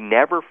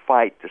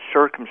fight the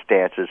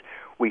circumstances.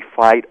 We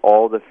fight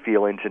all the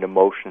feelings and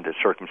emotions that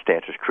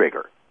circumstances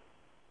trigger.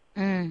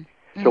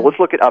 So let's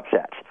look at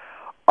upsets.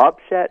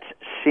 Upsets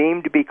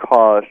seem to be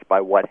caused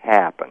by what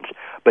happens,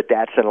 but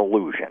that's an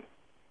illusion.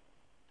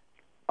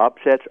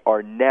 Upsets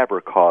are never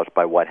caused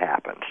by what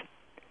happens.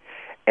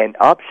 An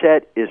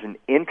upset is an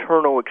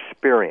internal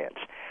experience,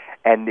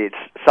 and it's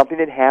something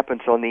that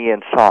happens on the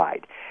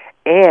inside.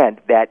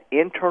 And that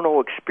internal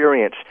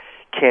experience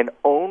can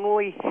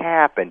only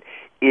happen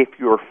if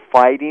you're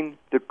fighting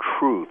the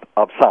truth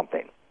of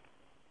something.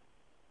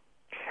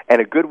 And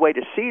a good way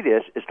to see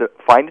this is to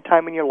find a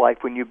time in your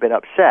life when you've been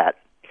upset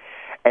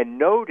and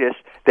notice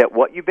that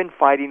what you've been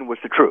fighting was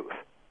the truth.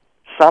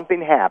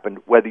 Something happened,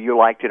 whether you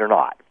liked it or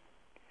not.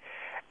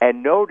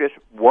 And notice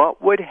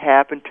what would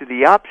happen to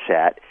the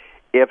upset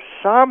if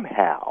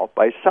somehow,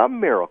 by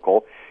some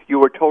miracle, you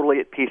were totally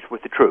at peace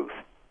with the truth.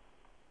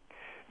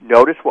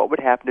 Notice what would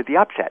happen to the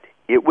upset.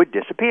 It would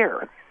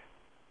disappear.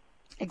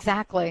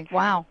 Exactly.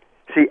 Wow.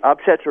 See,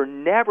 upsets are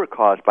never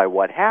caused by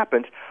what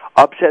happens.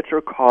 Upsets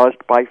are caused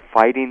by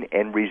fighting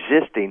and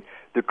resisting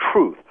the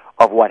truth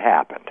of what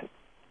happened.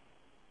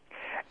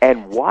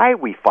 And why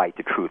we fight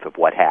the truth of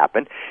what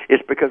happened is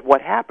because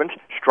what happens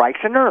strikes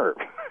a nerve.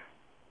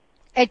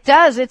 It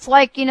does. It's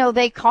like,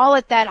 they call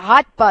it that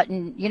hot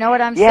button. You know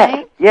what I'm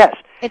saying? Yes.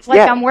 It's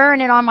like I'm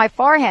wearing it on my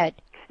forehead.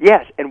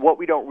 Yes, and what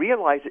we don't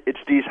realize, it's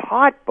these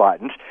hot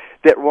buttons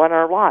that run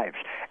our lives.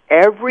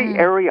 Every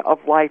area of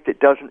life that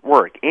doesn't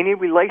work, any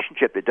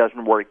relationship that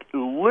doesn't work,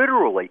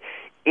 literally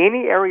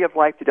any area of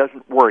life that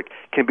doesn't work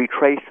can be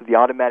traced to the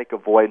automatic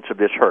avoidance of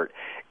this hurt.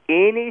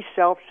 Any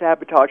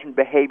self-sabotaging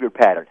behavior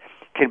pattern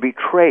can be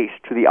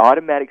traced to the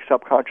automatic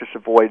subconscious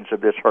avoidance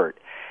of this hurt.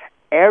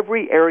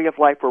 Every area of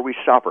life where we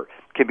suffer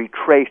can be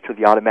traced to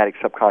the automatic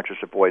subconscious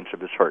avoidance of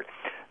this hurt.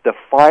 The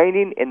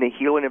finding and the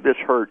healing of this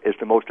hurt is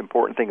the most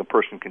important thing a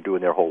person can do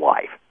in their whole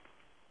life.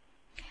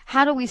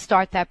 How do we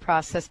start that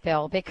process,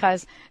 Bill?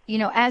 Because,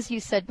 as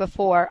you said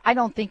before, I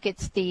don't think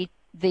it's the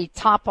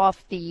top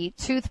off the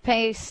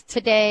toothpaste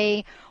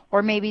today,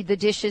 or maybe the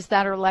dishes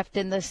that are left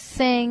in the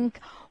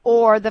sink,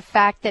 or the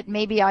fact that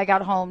maybe I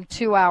got home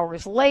 2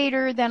 hours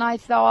later than I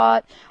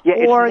thought,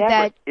 never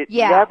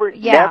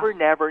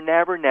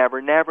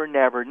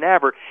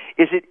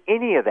is it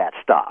any of that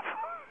stuff.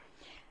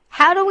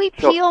 How do we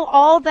peel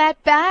all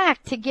that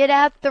back to get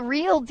at the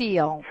real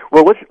deal?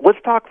 Well,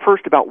 let's talk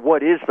first about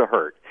what is the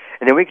hurt,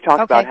 and then we can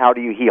talk about how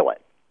do you heal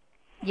it.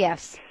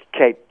 Yes.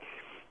 Okay.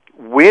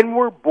 When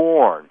we're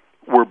born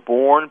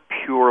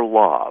pure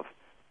love,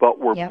 but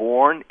we're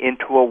born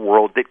into a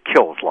world that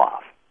kills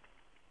love.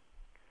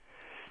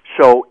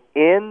 So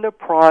in the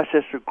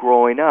process of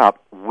growing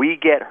up, we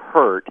get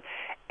hurt,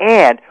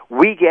 and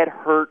we get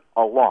hurt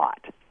a lot.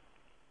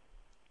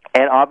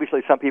 And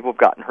obviously some people have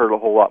gotten hurt a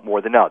whole lot more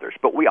than others,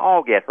 but we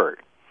all get hurt.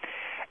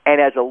 And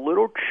as a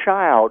little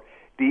child,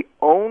 the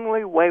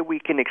only way we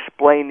can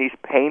explain these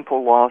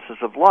painful losses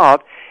of love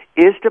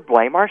is to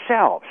blame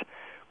ourselves.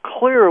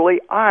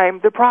 Clearly, I'm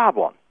the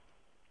problem.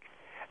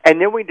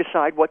 And then we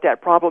decide what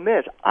that problem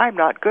is. I'm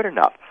not good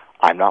enough.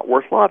 I'm not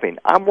worth loving.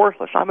 I'm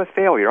worthless. I'm a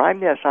failure.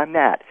 I'm this. I'm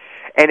that.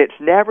 And it's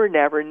never,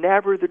 never,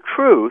 never the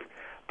truth,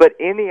 but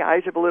in the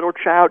eyes of a little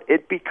child,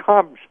 it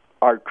becomes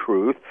our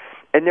truth,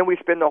 and then we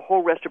spend the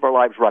whole rest of our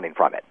lives running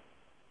from it.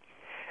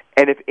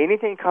 And if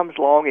anything comes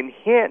along and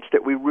hints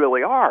that we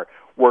really are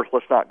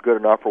worthless, not good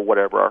enough, or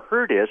whatever our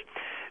hurt is,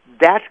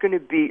 that's going to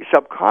be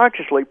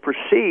subconsciously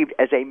perceived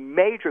as a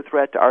major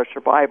threat to our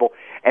survival,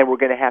 and we're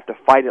going to have to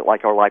fight it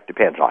like our life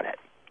depends on it.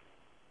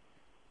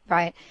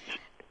 Right.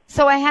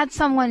 So I had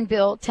someone,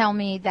 Bill, tell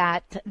me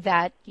that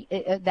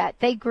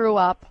they grew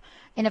up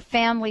in a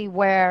family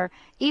where,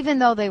 even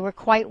though they were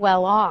quite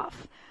well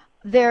off,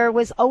 there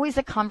was always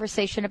a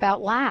conversation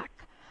about lack,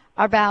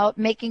 about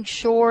making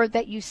sure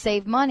that you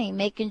save money,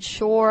 making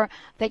sure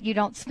that you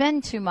don't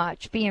spend too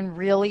much, being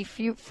really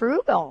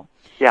frugal.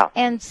 Yeah.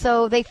 And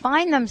so they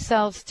find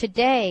themselves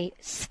today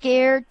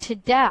scared to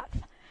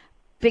death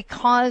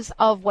because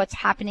of what's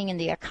happening in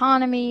the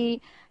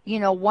economy.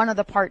 One of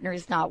the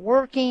partners not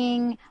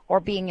working or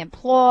being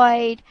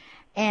employed,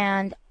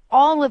 and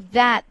all of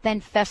that then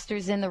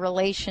festers in the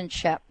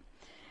relationship.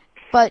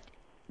 But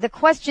the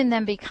question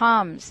then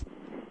becomes,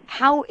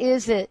 how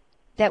is it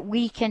that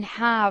we can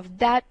have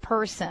that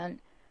person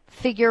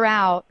figure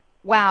out,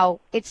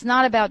 wow, it's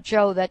not about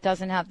Joe that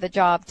doesn't have the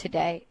job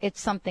today. It's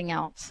something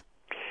else.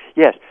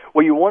 Yes.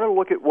 Well, you want to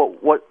look at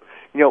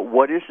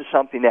what is the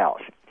something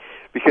else?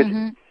 Because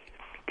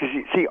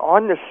you see,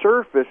 on the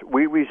surface,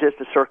 we resist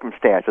the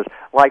circumstances,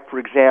 like, for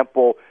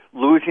example,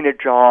 losing a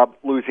job,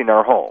 losing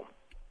our home.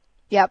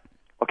 Yep.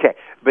 Okay,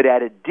 but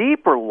at a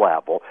deeper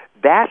level,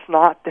 that's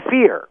not the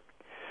fear.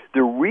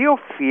 The real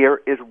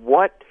fear is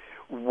what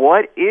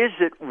is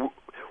it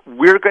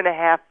we're going to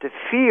have to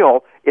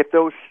feel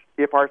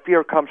if our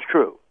fear comes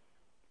true.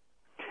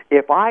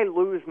 If I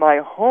lose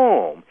my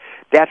home,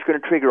 that's going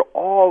to trigger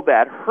all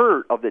that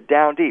hurt of the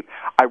down deep.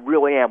 I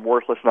really am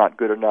worthless, not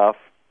good enough,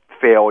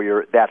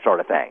 failure, that sort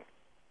of thing.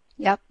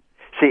 Yep.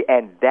 See,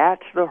 and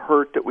that's the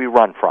hurt that we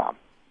run from.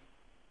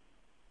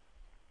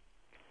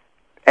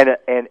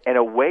 And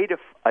a way to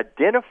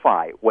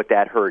identify what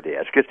that hurt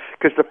is,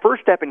 because the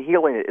first step in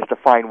healing it is to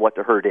find what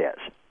the hurt is.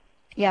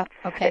 Yeah,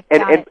 okay.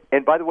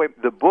 And by the way,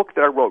 the book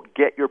that I wrote,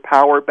 Get Your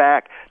Power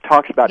Back,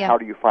 talks about how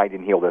do you find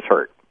and heal this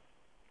hurt.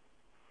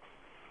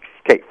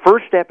 Okay,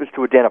 first step is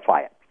to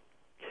identify it.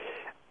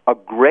 A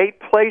great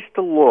place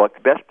to look,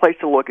 the best place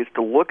to look, is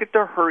to look at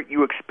the hurt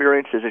you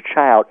experienced as a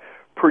child,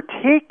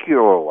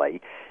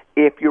 particularly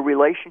if your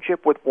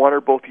relationship with one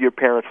or both of your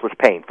parents was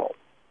painful.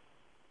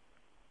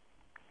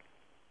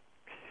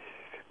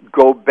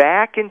 Go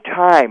back in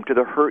time to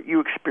the hurt you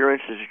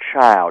experienced as a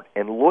child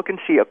and look and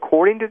see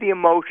according to the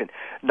emotion,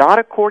 not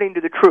according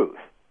to the truth.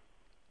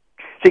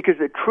 See, because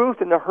the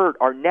truth and the hurt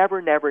are never,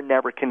 never,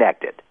 never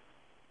connected.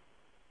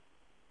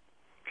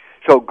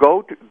 So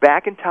go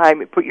back in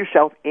time and put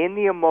yourself in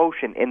the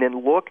emotion and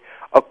then look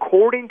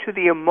according to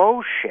the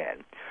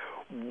emotion,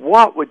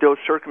 what would those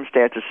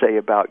circumstances say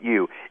about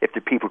you if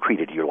the people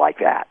treated you like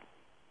that?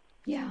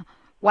 Yeah.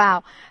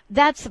 Wow.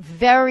 That's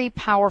very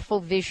powerful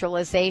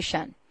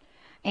visualization.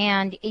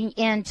 And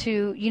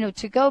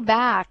to go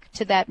back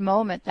to that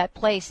moment, that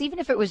place, even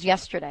if it was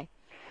yesterday,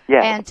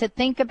 Yes. And to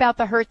think about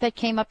the hurt that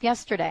came up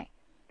yesterday.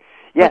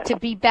 Yes. But to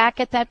be back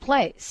at that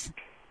place.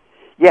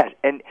 Yes,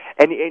 and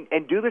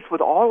do this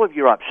with all of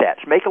your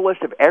upsets. Make a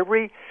list of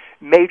every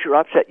major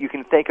upset you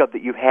can think of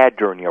that you've had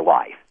during your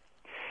life.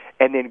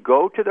 And then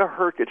go to the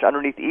hurt that's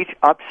underneath each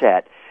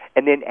upset,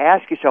 and then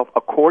ask yourself,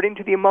 according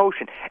to the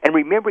emotion. And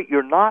remember,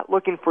 you're not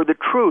looking for the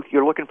truth,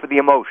 you're looking for the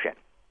emotion.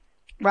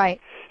 Right.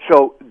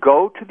 So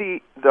go to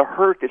the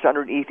hurt that's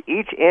underneath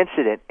each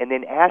incident, and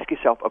then ask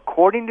yourself,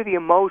 according to the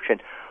emotion,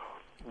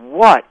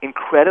 what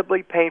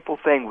incredibly painful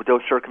thing would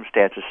those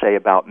circumstances say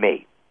about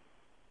me?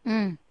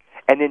 Mm.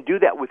 And then do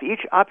that with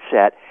each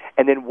upset,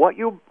 and then what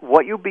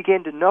you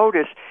begin to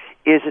notice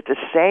is that the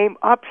same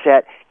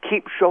upset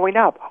keeps showing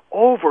up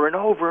over and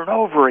over and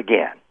over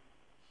again.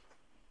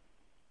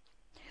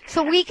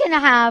 So we can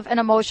have an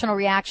emotional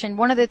reaction.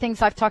 One of the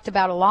things I've talked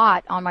about a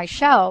lot on my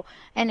show,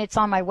 and it's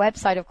on my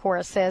website, of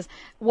course, is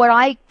what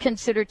I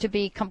consider to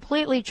be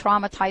completely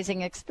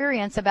traumatizing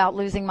experience about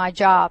losing my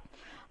job,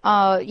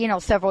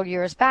 several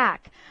years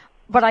back.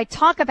 But I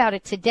talk about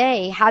it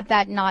today. Had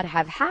that not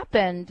have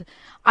happened,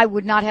 I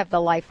would not have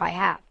the life I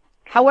have.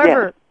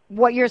 However,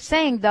 what you're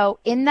saying, though,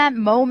 in that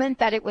moment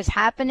that it was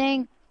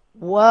happening,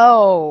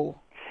 whoa.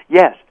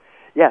 Yes,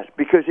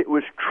 because it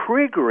was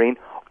triggering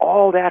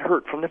all that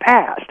hurt from the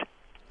past.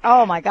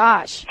 Oh, my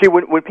gosh. See,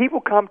 when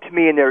people come to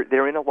me and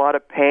they're in a lot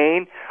of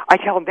pain, I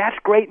tell them, that's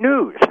great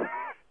news.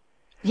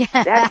 Yeah.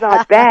 That's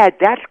not bad.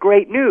 That's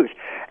great news.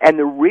 And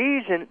the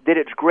reason that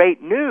it's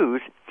great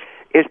news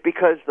is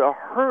because the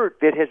hurt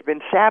that has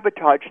been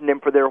sabotaging them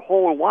for their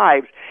whole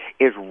lives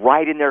is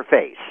right in their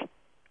face.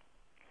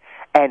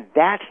 And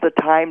that's the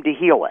time to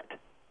heal it.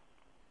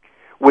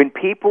 When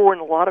people are in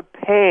a lot of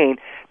pain,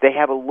 they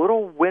have a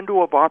little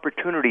window of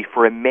opportunity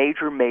for a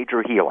major,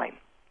 major healing.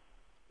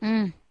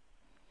 Mm.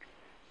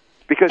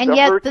 Because and the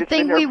yet hurt the that's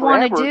thing been there we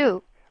want to forever,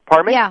 do.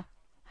 Pardon me? Yeah.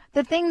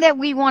 The thing that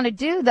we want to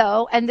do,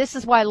 though, and this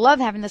is why I love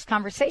having this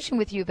conversation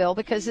with you, Bill,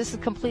 because this is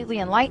completely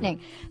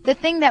enlightening. The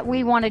thing that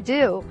we want to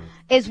do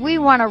is we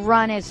want to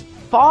run as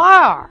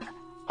far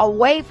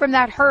away from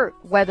that hurt,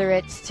 whether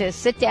it's to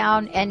sit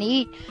down and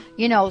eat,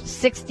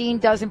 16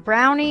 dozen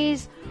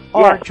brownies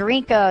or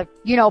drink a,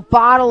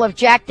 bottle of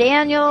Jack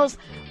Daniels.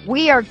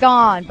 We are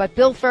gone. But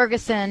Bill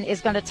Ferguson is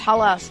going to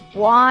tell us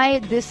why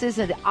this is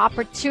an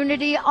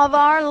opportunity of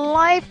our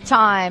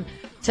lifetime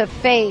to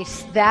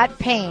face that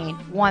pain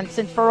once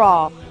and for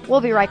all. We'll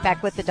be right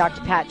back with the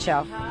Dr. Pat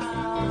Show.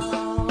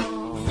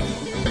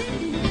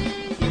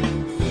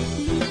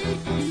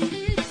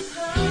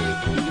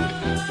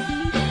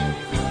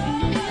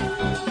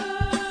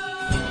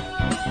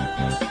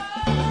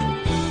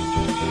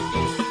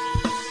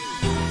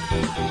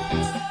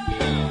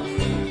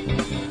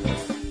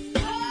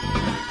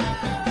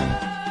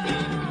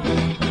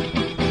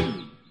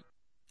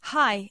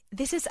 Hi,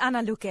 this is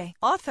Ana Luque,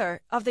 author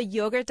of The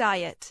Yogurt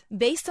Diet.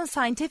 Based on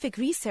scientific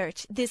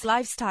research, this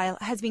lifestyle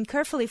has been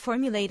carefully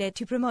formulated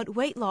to promote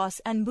weight loss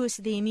and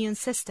boost the immune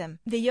system.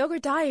 The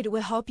Yogurt Diet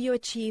will help you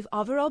achieve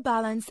overall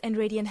balance and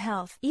radiant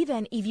health,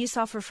 even if you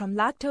suffer from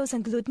lactose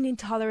and gluten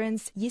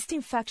intolerance, yeast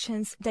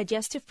infections,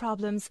 digestive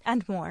problems,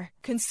 and more.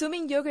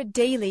 Consuming yogurt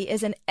daily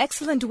is an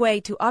excellent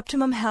way to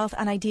optimum health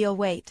and ideal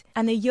weight.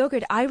 And the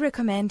yogurt I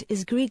recommend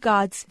is Greek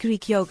God's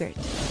Greek yogurt.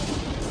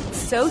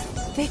 So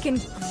thick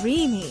and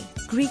creamy.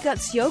 Greek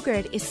God's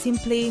yogurt is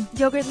simply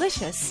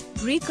yogurtlicious.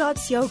 Greek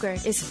God's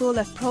yogurt is full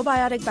of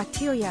probiotic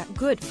bacteria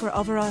good for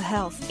overall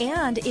health.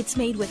 And it's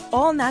made with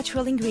all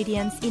natural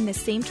ingredients in the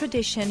same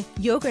tradition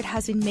yogurt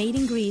has been made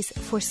in Greece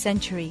for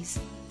centuries.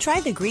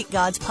 Try the Greek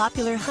God's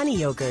popular honey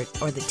yogurt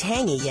or the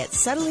tangy yet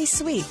subtly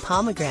sweet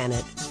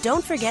pomegranate.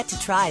 Don't forget to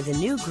try the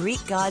new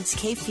Greek God's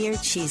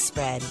kefir cheese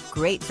spread.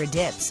 Great for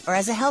dips or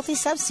as a healthy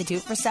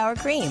substitute for sour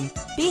cream.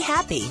 Be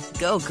happy.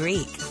 Go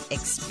Greek.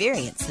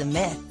 Experience the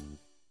myth.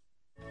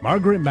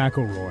 Margaret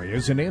McElroy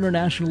is an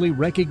internationally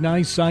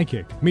recognized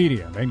psychic,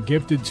 medium, and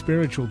gifted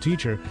spiritual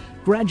teacher,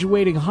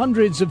 graduating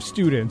hundreds of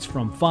students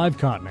from 5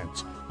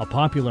 continents. A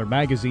popular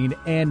magazine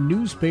and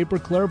newspaper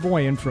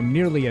clairvoyant from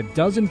nearly a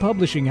dozen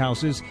publishing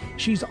houses,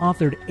 she's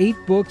authored 8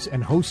 books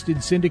and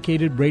hosted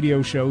syndicated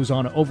radio shows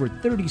on over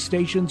 30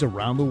 stations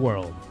around the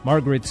world.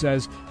 Margaret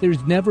says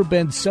there's never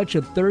been such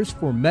a thirst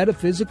for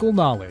metaphysical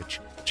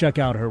knowledge. Check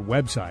out her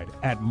website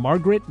at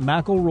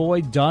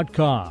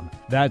margaretmcelroy.com.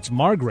 That's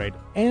Margaret,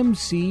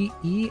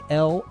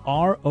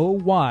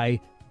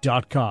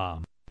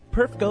 MCELROY.com.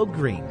 Perfgo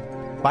Green.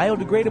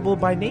 Biodegradable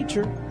by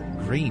nature,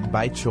 green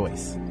by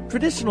choice.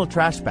 Traditional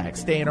trash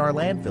bags stay in our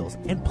landfills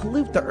and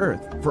pollute the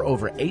earth for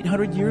over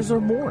 800 years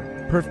or more.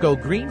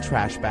 Perfgo Green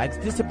trash bags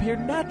disappear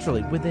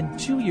naturally within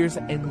 2 years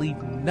and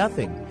leave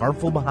nothing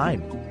harmful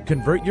behind.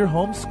 Convert your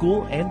home,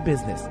 school, and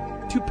business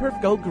to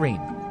Perfgo Green.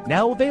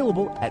 Now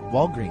available at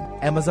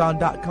Walgreens,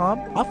 Amazon.com,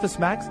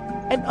 OfficeMax,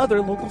 and other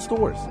local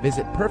stores.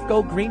 Visit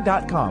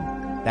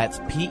perfgogreen.com. That's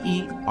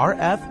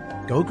PERF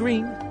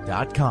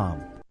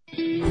gogreen.com.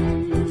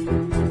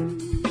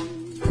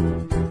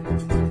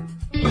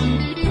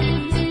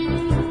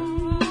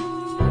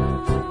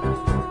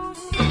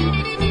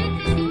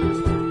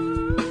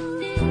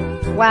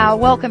 Wow,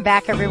 welcome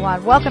back,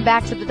 everyone. Welcome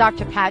back to the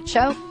Dr. Pat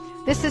Show.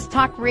 This is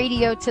Talk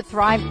Radio to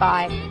Thrive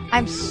By.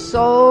 I'm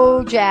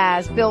so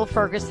jazzed. Bill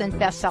Ferguson,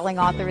 best-selling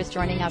author, is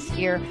joining us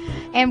here.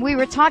 And we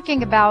were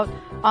talking about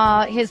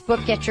his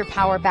book, Get Your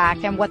Power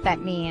Back, and what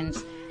that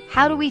means.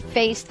 How do we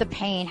face the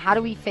pain? How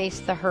do we face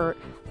the hurt?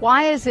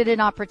 Why is it an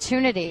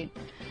opportunity?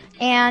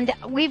 And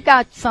we've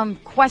got some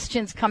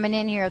questions coming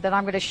in here that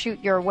I'm going to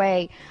shoot your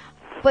way.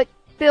 But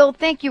Bill,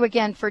 thank you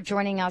again for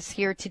joining us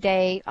here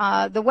today.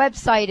 The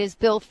website is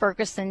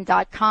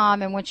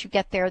billferguson.com, and once you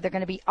get there are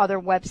going to be other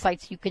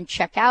websites you can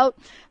check out,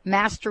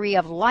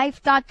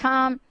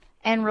 masteryoflife.com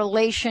and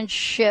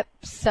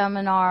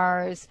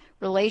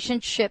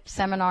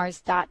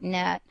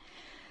relationshipseminars.net.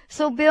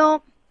 So,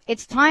 Bill,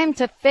 it's time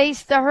to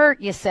face the hurt,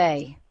 you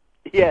say.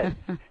 Yes,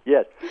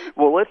 yes.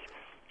 Well, let's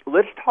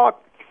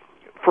talk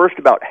first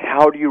about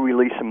how do you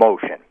release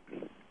emotion.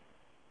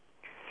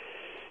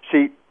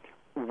 See,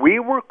 we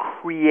were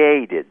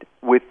created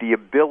with the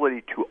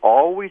ability to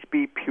always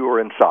be pure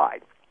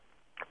inside.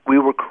 We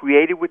were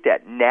created with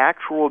that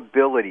natural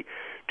ability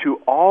to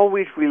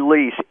always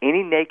release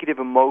any negative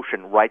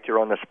emotion right there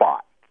on the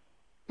spot.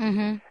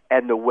 Mm-hmm.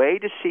 And the way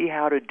to see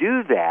how to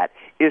do that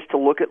is to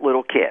look at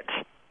little kids.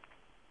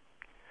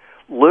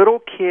 Little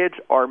kids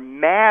are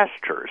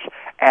masters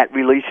at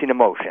releasing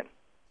emotion.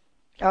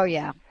 Oh,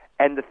 yeah.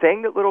 And the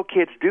thing that little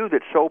kids do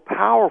that's so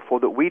powerful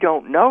that we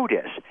don't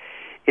notice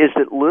is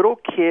that little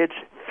kids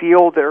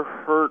feel their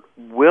hurt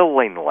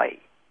willingly.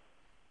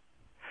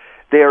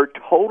 They are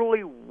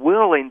totally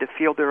willing to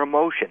feel their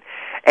emotion.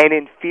 And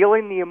in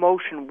feeling the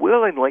emotion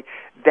willingly,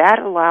 that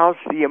allows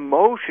the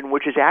emotion,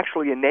 which is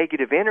actually a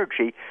negative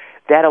energy,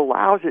 that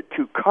allows it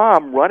to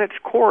come, run its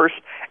course,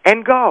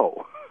 and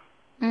go.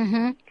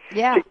 Mm-hmm.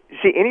 Yeah.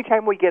 See,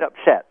 anytime we get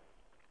upset,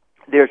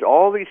 there's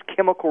all these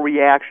chemical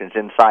reactions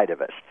inside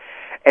of us.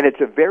 And it's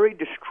a very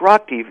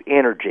destructive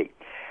energy.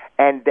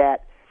 And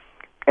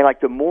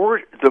like the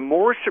more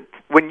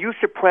when you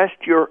suppress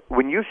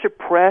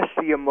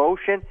the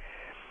emotion,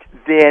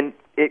 then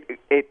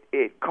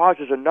it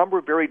causes a number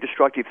of very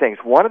destructive things.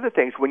 One of the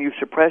things, when you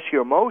suppress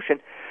your emotion,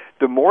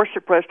 the more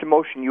suppressed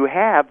emotion you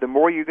have, the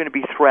more you're going to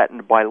be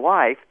threatened by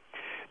life,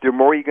 the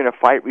more you're going to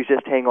fight,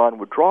 resist, hang on,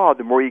 withdraw,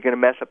 the more you're going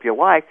to mess up your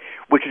life,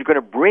 which is going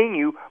to bring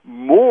you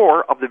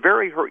more of the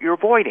very hurt you're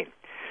avoiding.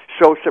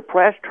 So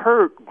suppressed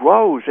hurt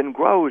grows and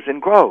grows and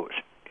grows.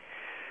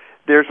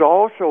 There's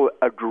also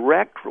a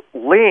direct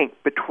link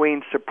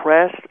between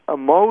suppressed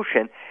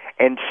emotion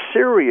and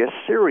serious,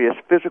 serious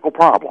physical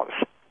problems.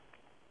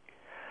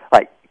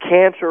 Like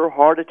cancer,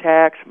 heart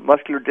attacks,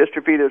 muscular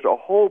dystrophy, there's a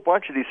whole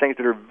bunch of these things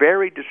that are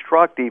very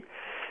destructive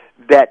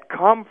that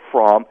come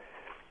from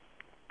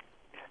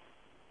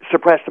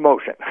suppressed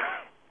emotion.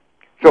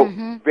 So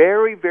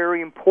very,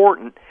 very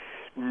important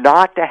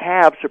not to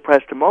have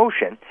suppressed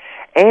emotion.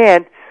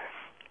 And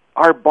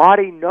our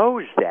body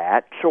knows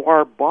that, so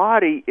our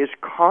body is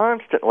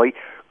constantly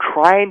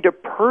trying to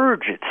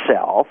purge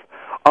itself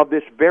of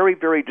this very,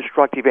 very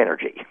destructive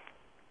energy.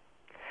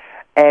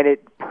 And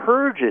it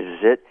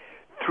purges it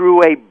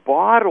through a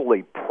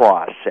bodily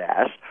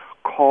process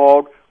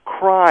called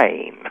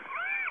crying.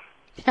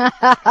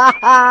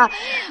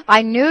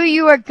 I knew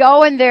you were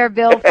going there,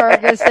 Bill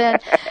Ferguson.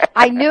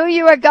 I knew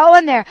you were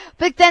going there.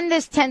 But then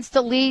this tends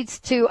to lead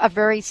to a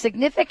very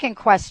significant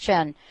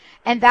question,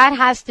 and that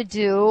has to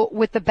do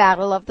with the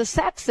battle of the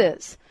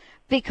sexes.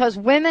 Because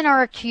women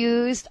are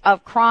accused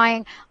of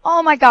crying.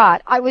 Oh, my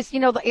God. I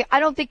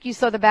don't think you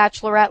saw The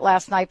Bachelorette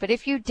last night, but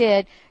if you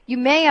did, you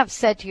may have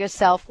said to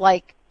yourself,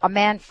 like a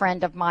man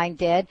friend of mine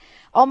did,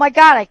 oh, my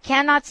God, I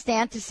cannot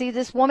stand to see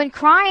this woman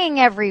crying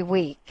every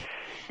week.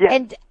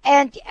 Yeah.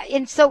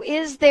 And so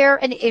is there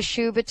an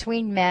issue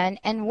between men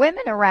and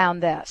women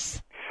around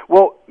this?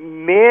 Well,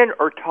 men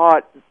are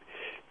taught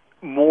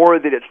more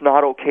that it's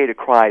not okay to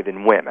cry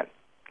than women.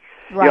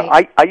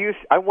 Right.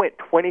 I went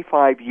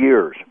 25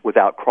 years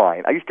without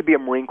crying. I used to be a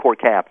Marine Corps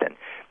captain.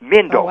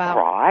 Men don't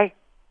cry.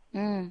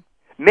 Mm.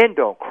 Men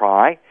don't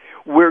cry.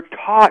 We're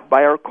taught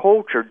by our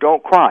culture,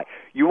 don't cry.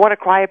 You want to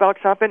cry about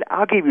something?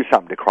 I'll give you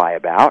something to cry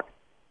about.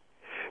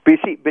 But you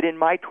see, in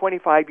my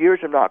 25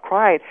 years of not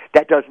crying,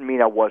 that doesn't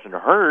mean I wasn't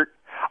hurt.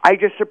 I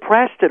just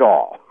suppressed it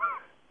all.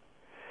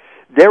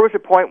 There was a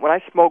point when I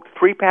smoked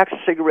 3 packs of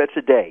cigarettes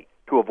a day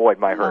to avoid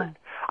my hurt.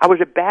 I was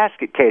a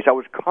basket case. I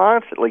was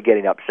constantly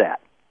getting upset.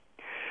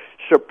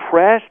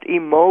 Suppressed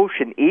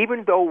emotion,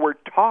 even though we're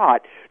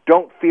taught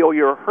don't feel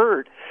your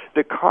hurt,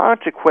 the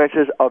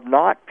consequences of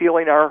not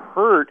feeling our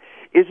hurt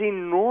is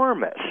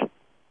enormous.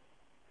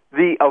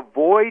 The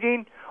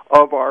avoiding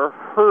of our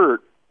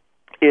hurt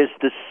is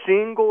the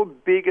single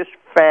biggest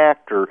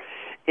factor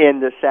in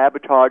the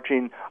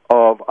sabotaging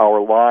of our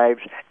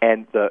lives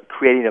and the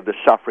creating of the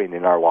suffering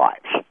in our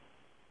lives.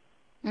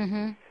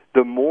 Mm-hmm.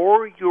 The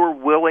more you're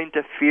willing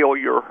to feel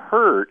your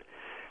hurt,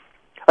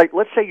 like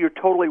let's say you're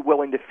totally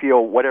willing to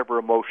feel whatever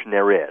emotion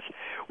there is.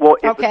 Well,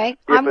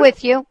 I'm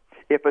with you.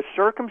 If a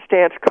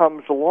circumstance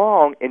comes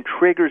along and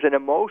triggers an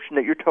emotion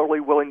that you're totally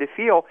willing to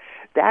feel,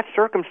 that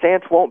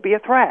circumstance won't be a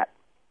threat.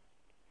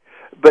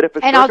 But if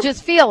I'll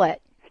just feel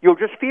it. You'll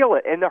just feel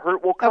it, and the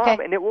hurt will come,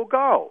 Okay. and it will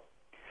go.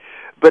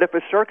 But if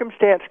a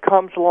circumstance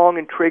comes along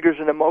and triggers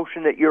an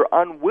emotion that you're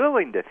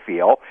unwilling to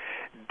feel,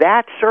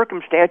 that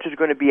circumstance is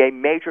going to be a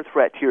major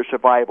threat to your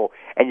survival,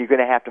 and you're going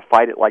to have to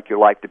fight it like your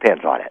life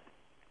depends on it.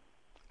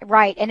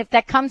 Right. And if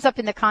that comes up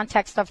in the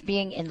context of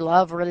being in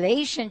love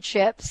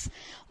relationships,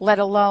 let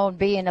alone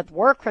being in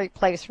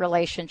workplace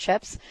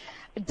relationships,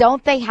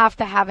 don't they have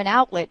to have an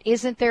outlet?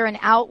 Isn't there an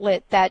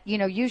outlet that,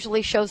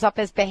 usually shows up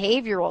as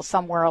behavioral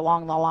somewhere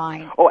along the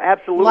line? Oh,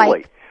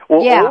 absolutely.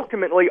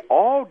 Ultimately,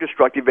 all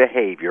destructive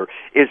behavior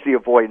is the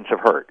avoidance of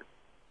hurt.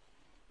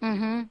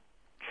 Mm-hmm.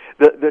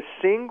 The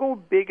single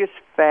biggest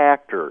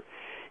factor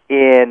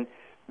in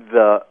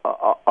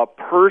a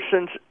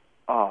person's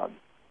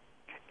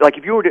like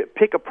if you were to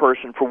pick a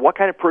person for what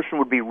kind of person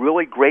would be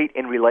really great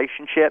in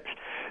relationships,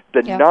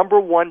 the number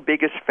one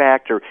biggest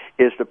factor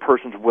is the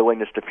person's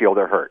willingness to feel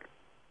their hurt.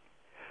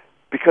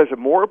 Because the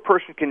more a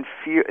person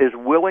is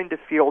willing to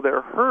feel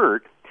their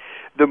hurt,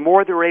 the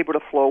more they're able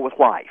to flow with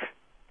life.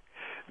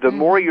 The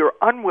more you're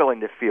unwilling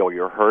to feel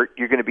your hurt,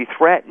 you're going to be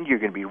threatened, you're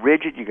going to be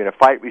rigid, you're going to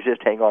fight,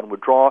 resist, hang on,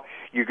 withdraw,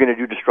 you're going to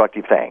do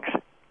destructive things.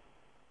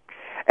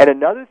 And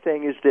another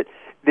thing is that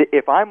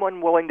if I'm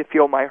unwilling to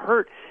feel my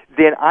hurt,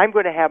 then I'm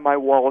going to have my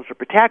walls of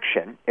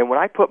protection. And when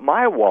I put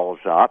my walls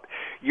up,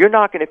 you're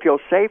not going to feel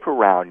safe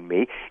around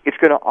me. It's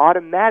going to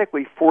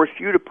automatically force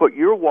you to put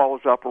your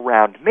walls up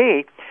around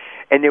me.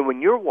 And then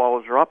when your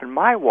walls are up and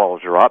my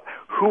walls are up,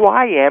 who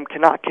I am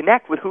cannot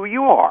connect with who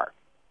you are.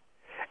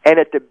 And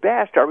at the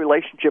best, our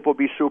relationship will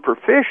be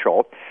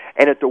superficial.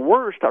 And at the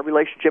worst, our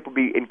relationship will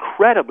be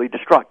incredibly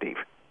destructive.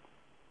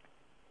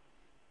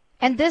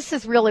 And this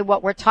is really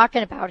what we're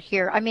talking about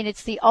here. I mean,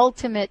 it's the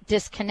ultimate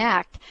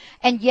disconnect.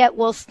 And yet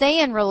we'll stay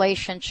in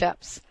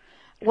relationships.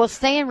 We'll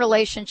stay in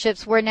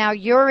relationships where now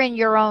you're in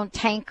your own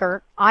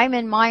tanker, I'm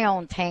in my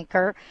own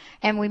tanker,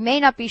 and we may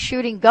not be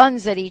shooting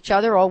guns at each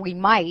other, or we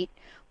might,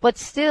 but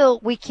still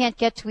we can't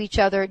get to each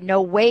other,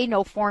 no way,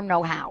 no form,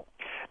 no how.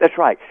 That's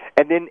right.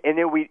 And then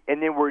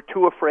we're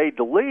too afraid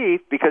to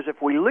leave, because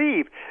if we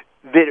leave,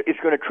 then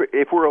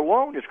if we're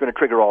alone, it's going to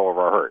trigger all of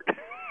our hurt.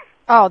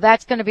 Oh,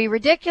 that's going to be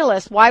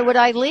ridiculous. Why would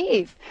I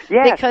leave?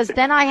 Yes. Because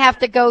then I have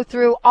to go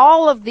through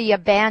all of the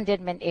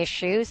abandonment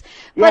issues.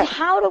 But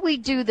how do we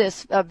do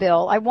this,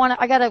 Bill?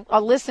 I got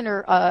a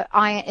listener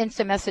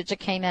instant message that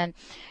came in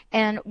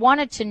and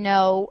wanted to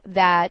know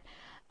that,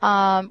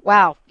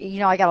 wow,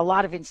 I got a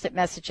lot of instant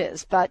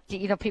messages, but,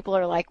 people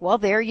are like, well,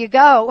 there you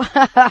go.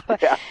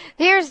 Yeah.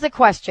 Here's the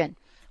question.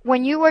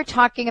 When you were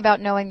talking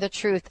about knowing the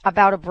truth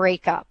about a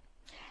breakup,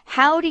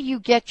 how do you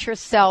get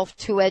yourself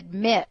to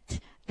admit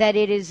that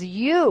it is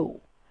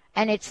you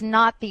and it's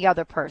not the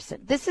other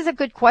person? This is a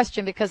good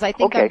question, because I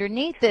think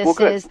underneath this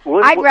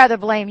I'd rather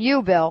blame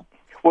you, Bill.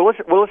 Well,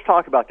 let's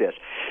talk about this.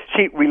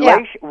 See, we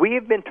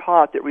have been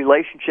taught that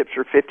relationships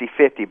are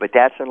 50-50, but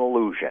that's an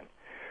illusion.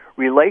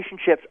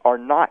 Relationships are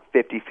not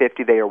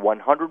 50-50, they are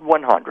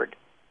 100-100.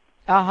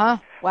 Wow.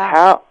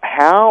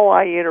 How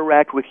I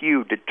interact with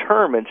you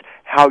determines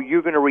how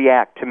you're going to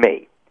react to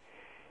me.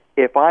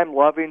 If I'm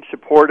loving,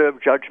 supportive,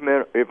 you're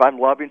going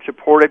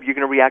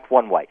to react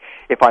one way.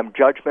 If I'm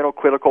judgmental,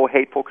 critical,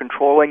 hateful,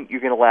 controlling,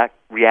 you're going to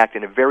react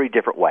in a very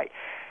different way.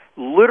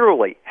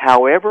 Literally,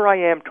 however I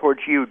am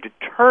towards you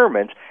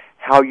determines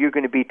how you're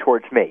going to be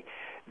towards me.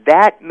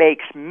 That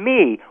makes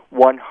me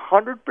 100%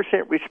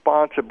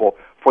 responsible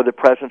for the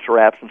presence or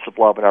absence of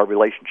love in our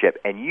relationship,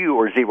 and you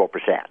are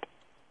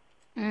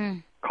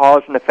 0%.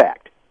 Cause and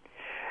effect.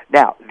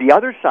 Now, the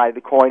other side of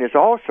the coin is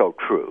also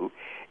true,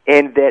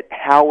 in that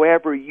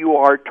however you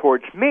are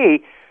towards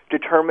me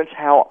determines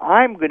how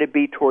I'm going to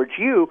be towards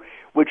you,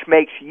 which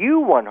makes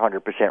you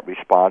 100%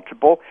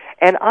 responsible,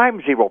 and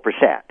I'm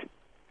 0%.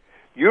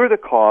 You're the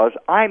cause,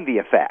 I'm the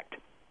effect.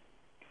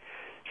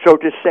 So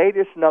to say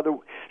this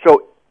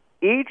so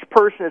each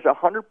person is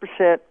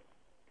 100%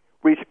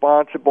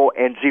 responsible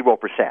and 0%.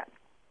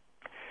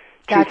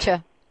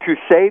 Gotcha. To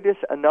say this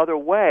another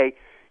way,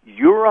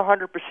 you're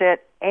 100%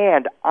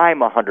 and I'm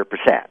 100%.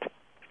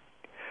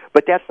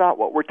 But that's not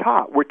what we're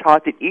taught. We're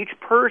taught that each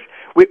person,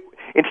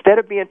 instead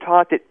of being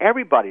taught that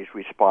everybody's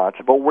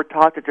responsible, we're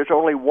taught that there's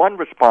only one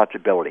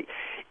responsibility.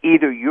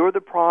 Either you're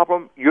the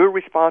problem, you're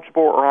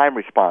responsible, or I'm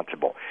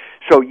responsible.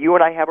 So you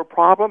and I have a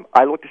problem.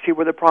 I look to see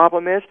where the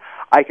problem is.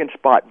 I can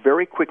spot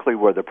very quickly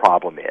where the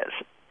problem is.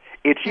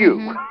 It's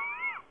you.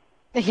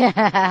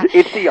 Yeah.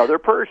 It's the other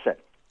person.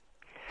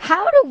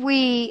 How do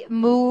we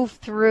move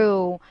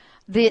through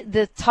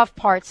the tough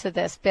parts of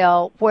this,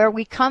 Bill, where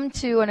we come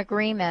to an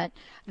agreement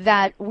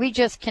that we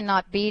just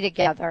cannot be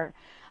together?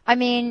 I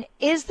mean,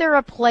 is there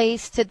a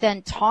place to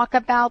then talk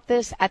about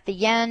this at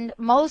the end?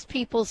 Most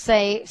people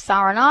say,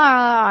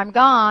 sayonara, I'm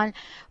gone.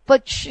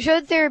 But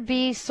should there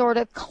be sort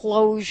of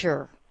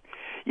closure?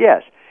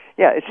 Yes.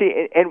 Yeah.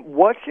 See, and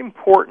what's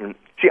important,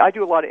 I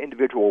do a lot of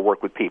individual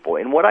work with people,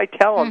 and what I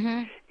tell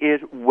them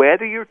is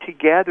whether you're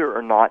together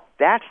or not,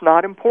 that's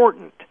not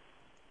important.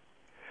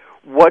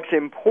 What's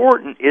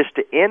important is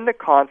to end the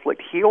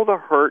conflict, heal the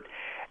hurt,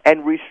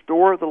 and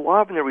restore the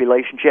love in the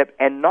relationship,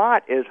 and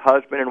not as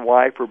husband and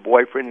wife or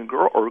boyfriend and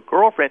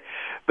girlfriend,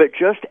 but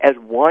just as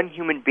one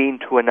human being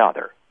to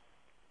another.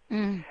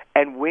 Mm.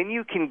 And when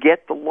you can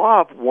get the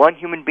love, one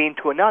human being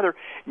to another,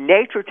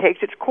 nature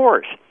takes its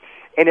course.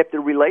 And if the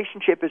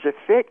relationship is a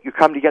fit, you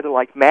come together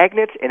like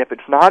magnets, and if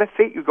it's not a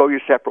fit, you go your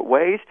separate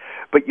ways,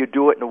 but you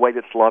do it in a way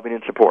that's loving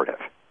and supportive.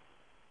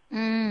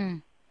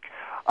 Mm.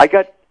 I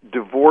got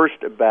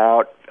divorced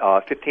about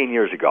 15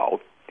 years ago,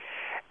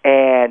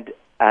 and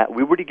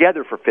we were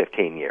together for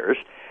 15 years,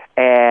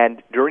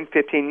 and during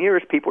 15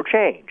 years, people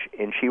change,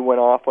 and she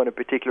went off on a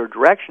particular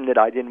direction that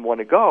I didn't want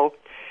to go,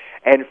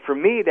 and for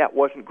me, that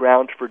wasn't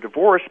grounds for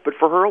divorce, but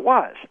for her it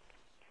was.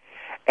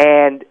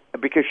 And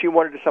because she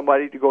wanted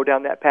somebody to go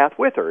down that path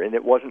with her, and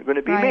it wasn't going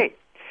to be me.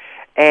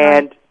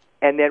 And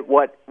then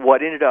what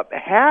ended up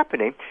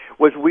happening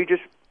was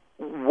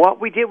what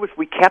we did was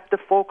we kept the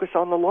focus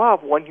on the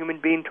love, one human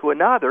being to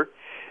another,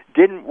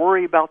 didn't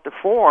worry about the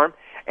form,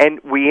 and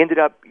we ended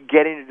up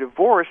getting a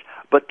divorce,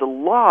 but the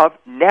love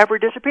never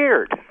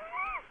disappeared.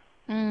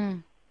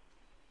 Mm.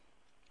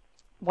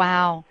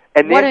 Wow.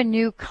 And what then, a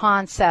new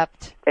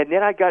concept. And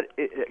then I got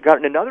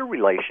in another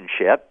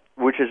relationship,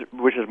 which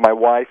is my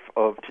wife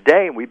of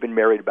today, and we've been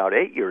married about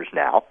 8 years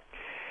now.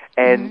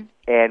 And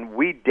and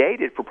we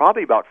dated for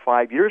probably about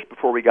 5 years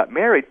before we got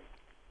married.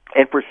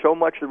 And for so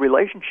much of the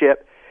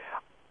relationship,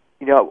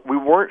 we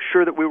weren't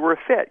sure that we were a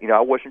fit.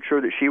 I wasn't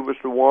sure that she was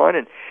the one,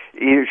 and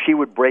either she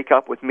would break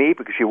up with me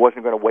because she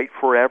wasn't going to wait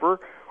forever,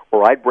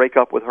 or I'd break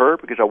up with her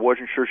because I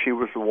wasn't sure she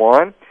was the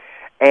one.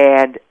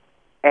 And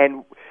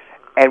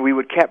we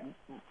would kept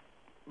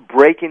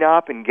breaking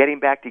up and getting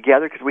back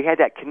together because we had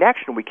that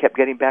connection. We kept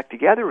getting back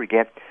together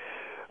again.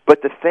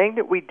 But the thing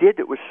that we did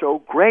that was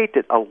so great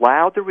that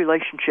allowed the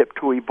relationship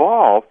to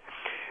evolve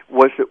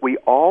was that we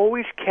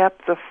always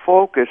kept the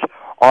focus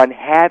on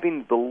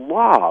having the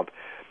love,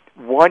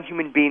 one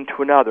human being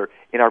to another,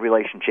 in our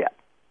relationship.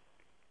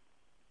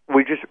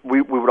 We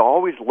would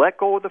always let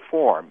go of the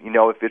form.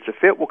 If it's a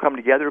fit, we'll come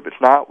together. If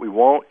it's not, we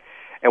won't.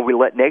 And we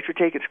let nature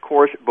take its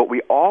course, but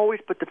we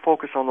always put the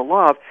focus on the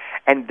love,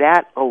 and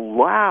that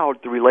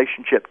allowed the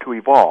relationship to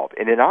evolve.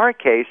 And in our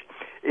case,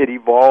 it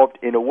evolved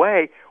in a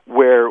way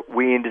where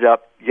we ended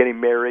up getting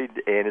married,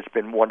 and it's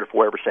been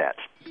wonderful ever since.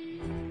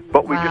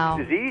 But we just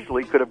as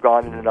easily could have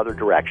gone in another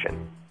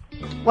direction.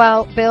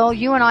 Well, Bill,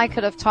 you and I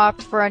could have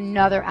talked for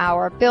another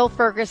hour. Bill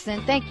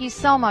Ferguson, thank you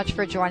so much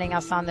for joining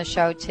us on the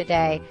show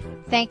today.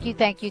 Thank you,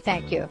 thank you,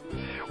 thank you.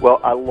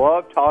 Well, I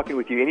love talking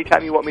with you.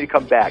 Anytime you want me to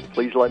come back,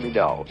 please let me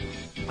know.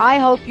 I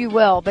hope you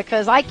will,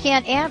 because I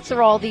can't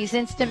answer all these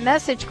instant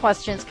message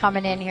questions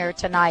coming in here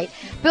tonight.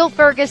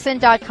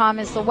 BillFerguson.com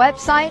is the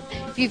website.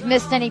 If you've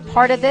missed any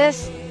part of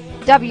this,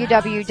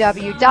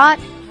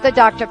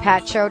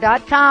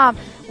 www.thedrpatshow.com.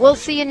 We'll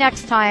see you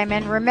next time.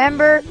 And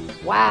remember,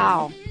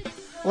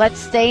 let's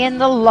stay in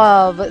the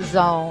love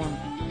zone.